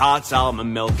sweetheart's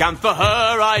almond milk, and for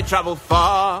her I travel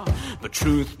far. But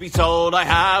truth be told, I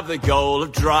have the goal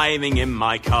of driving in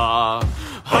my car.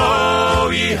 Ho,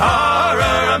 ye horror,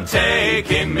 I'm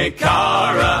taking me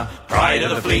Cara, pride of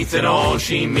the fleet, and all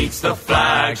she meets the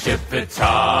flagship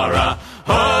Vitara.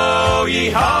 Ho,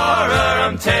 ye horror,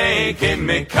 I'm taking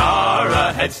me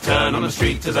Cara, heads turn on the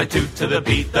street as I toot to the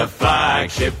beat the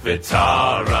flagship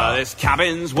Vitara. This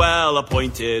cabin's well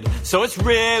appointed, so it's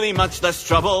really much less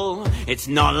trouble. It's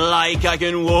not like I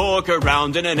can walk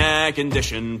around in an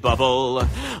air-conditioned bubble.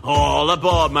 All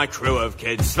aboard my crew of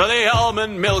kids, for the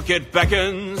almond milk it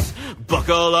beckons.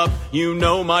 Buckle up, you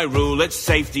know my rule, it's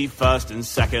safety first and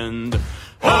second.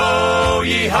 Oh,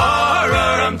 ye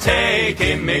horror, I'm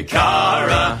taking me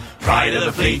Cara, pride of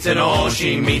the fleet, and all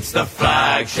she meets the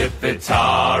flagship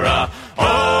Vitara.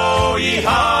 Oh, ye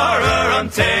horror, I'm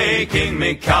taking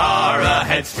me Cara,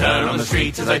 heads turn on the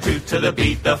street as I toot to the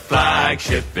beat the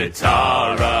flagship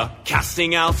Vitara.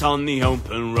 Casting out on the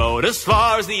open road as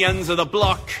far as the ends of the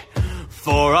block,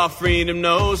 for our freedom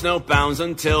knows no bounds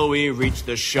until we reach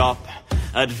the shop.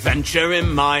 Adventure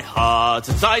in my heart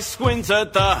as I squint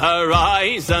at the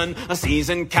horizon. A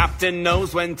seasoned captain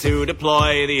knows when to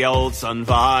deploy the old sun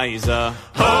visor.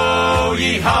 Oh,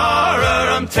 ye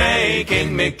horror, I'm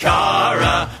taking me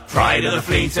Cara, pride of the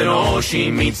fleet, and all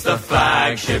she meets the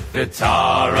flagship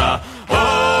Vitara.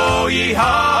 Oh, ye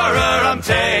horror, I'm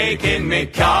taking me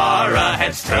Cara,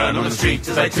 heads turn on the street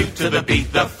as I toot to the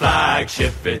beat the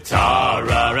flagship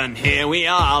Vitara. And here we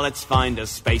are, let's find a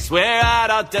space, we're at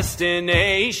our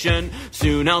destination.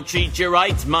 Soon I'll treat you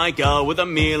right, my girl, with a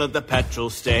meal at the petrol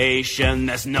station.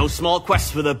 There's no small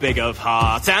quest for the big of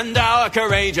heart and our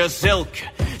courageous silk.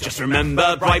 Just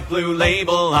remember bright blue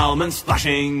label, almonds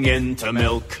splashing into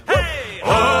milk. Hey!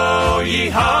 Oh, ye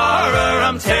horror,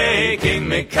 I'm taking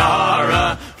me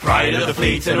Cara, pride of the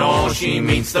fleet, and all she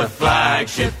meets the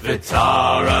flagship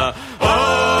Vitara.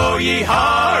 Oh, ye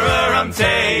horror, I'm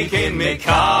taking me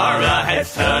Cara,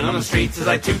 heads turn on the streets as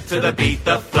I toot to the beat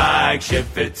the flagship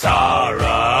Vitara.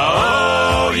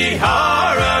 Oh, ye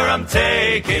horror, I'm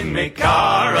taking me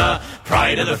Cara,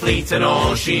 pride of the fleet, and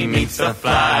all she meets the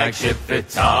flagship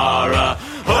Vitara.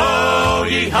 Oh,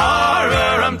 ye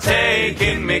horror, I'm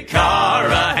taking me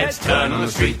Cara, heads turn on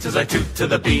the street as I toot to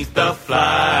the beat the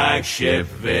flagship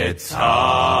Vitara.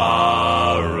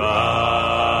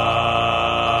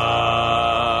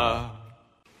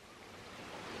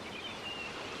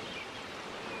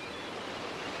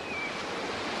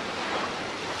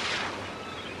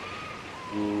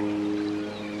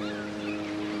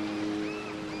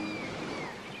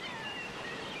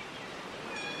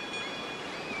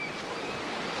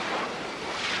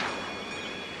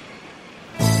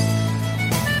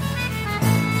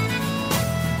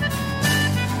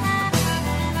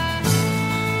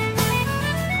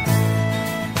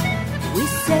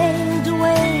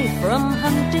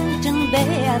 Huntington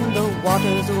Bay, and the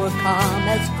waters were calm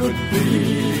as could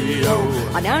be.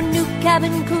 Oh, on our new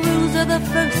cabin cruiser, the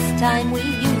first time we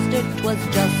used it, 'twas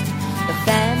just the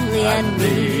family and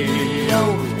me.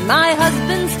 Oh, my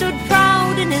husband stood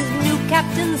proud in his new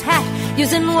captain's hat,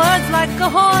 using words like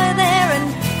ahoy there and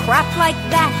crap like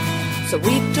that. So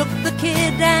we took the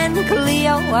kid and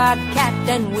Cleo, our cat,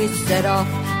 and we set off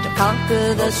to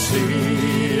conquer the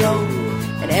sea. Oh,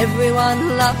 and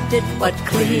everyone loved it but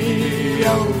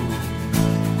Cleo.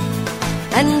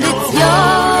 And it's yo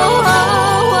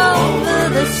over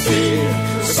the sea,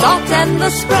 the salt and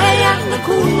the spray and the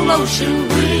cool ocean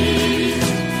breeze.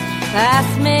 Pass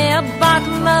me a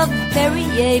bottle of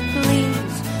Perrier,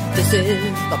 please. This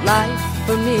is the life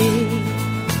for me.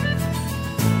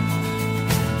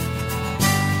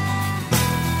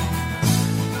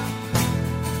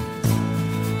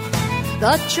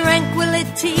 The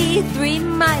Tranquility, 3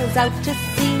 miles out to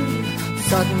sea,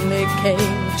 suddenly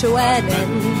came to an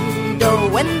end. Oh,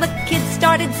 when the kids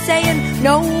started saying,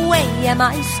 no way am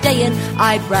I staying,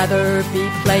 I'd rather be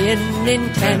playing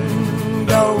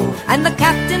Nintendo. And the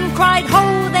captain cried, ho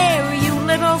there, you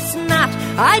little snot,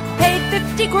 I paid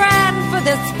 50 grand for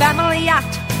this family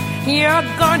yacht. You're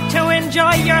going to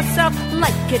enjoy yourself,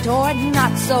 like it or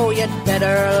not, so you'd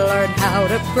better learn how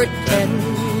to pretend.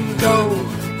 Oh,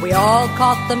 we all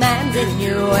caught the man's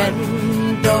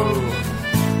innuendo.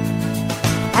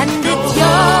 And it's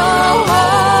yo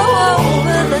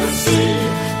over the sea,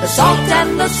 the salt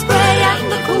and the spray and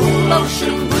the cool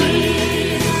ocean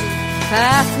breeze.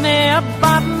 Pass me a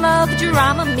bottle of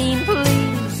Dramamine,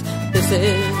 please. This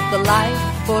is the life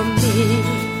for me.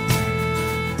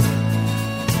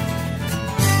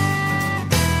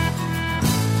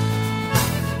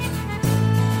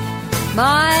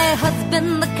 My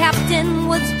husband, the captain,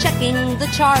 was checking the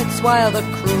charts while the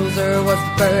cruiser was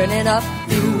burning up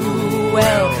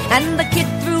fuel. And the kid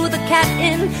threw the cat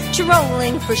in,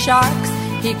 trolling for sharks.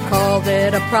 He called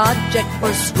it a project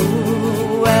for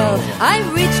school. Well, I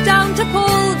reached down to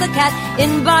pull the cat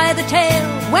in by the tail.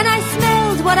 When I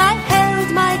smelled what I held,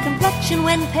 my complexion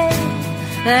went pale.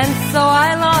 And so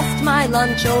I lost my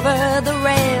lunch over the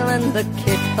rail, and the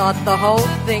kid thought the whole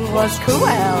thing was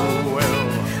cruel.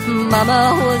 Mama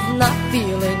was not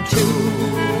feeling too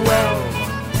well.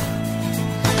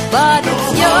 But it's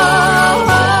yo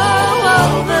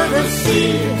over the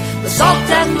sea, the salt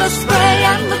and the spray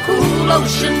and the cool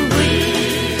ocean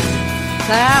breeze.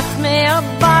 Pass me a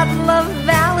bottle of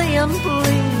Valium,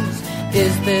 please.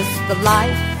 Is this the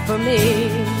life for me?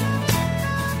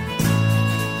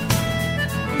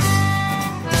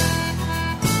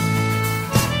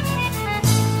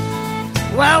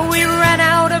 Well, we ran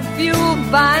out of fuel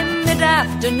by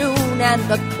mid-afternoon, and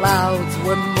the clouds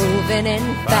were moving in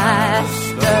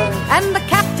faster. And the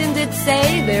captain did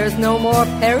say there's no more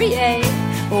Perrier,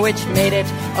 which made it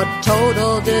a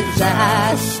total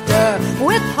disaster.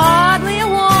 With hardly a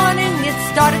warning, it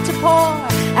started to pour,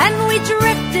 and we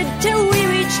drifted till we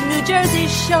reached New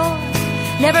Jersey's shore.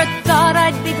 Never thought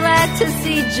I'd be glad to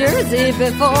see Jersey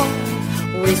before.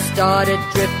 We started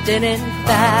drifting in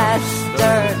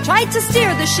faster, tried to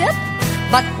steer the ship,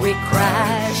 but we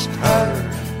crashed her.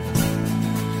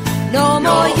 No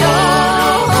more yo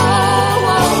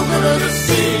over the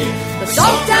sea, the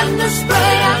salt and the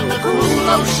spray and the cool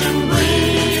ocean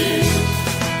breeze.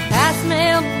 Pass me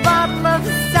a bottle of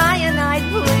cyanide,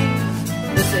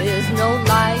 please. This is no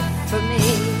life for me.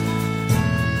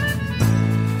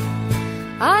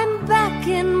 I'm back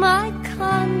in my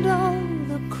condo,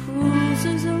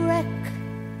 cruiser's a wreck.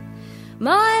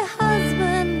 My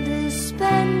husband is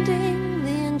spending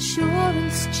the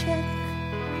insurance check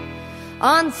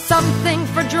on something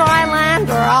for dry land,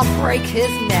 or I'll break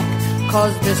his neck.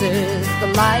 'Cause this is the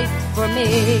life for me.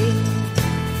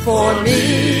 For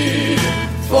me,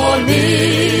 for me,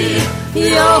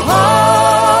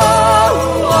 yo-ho.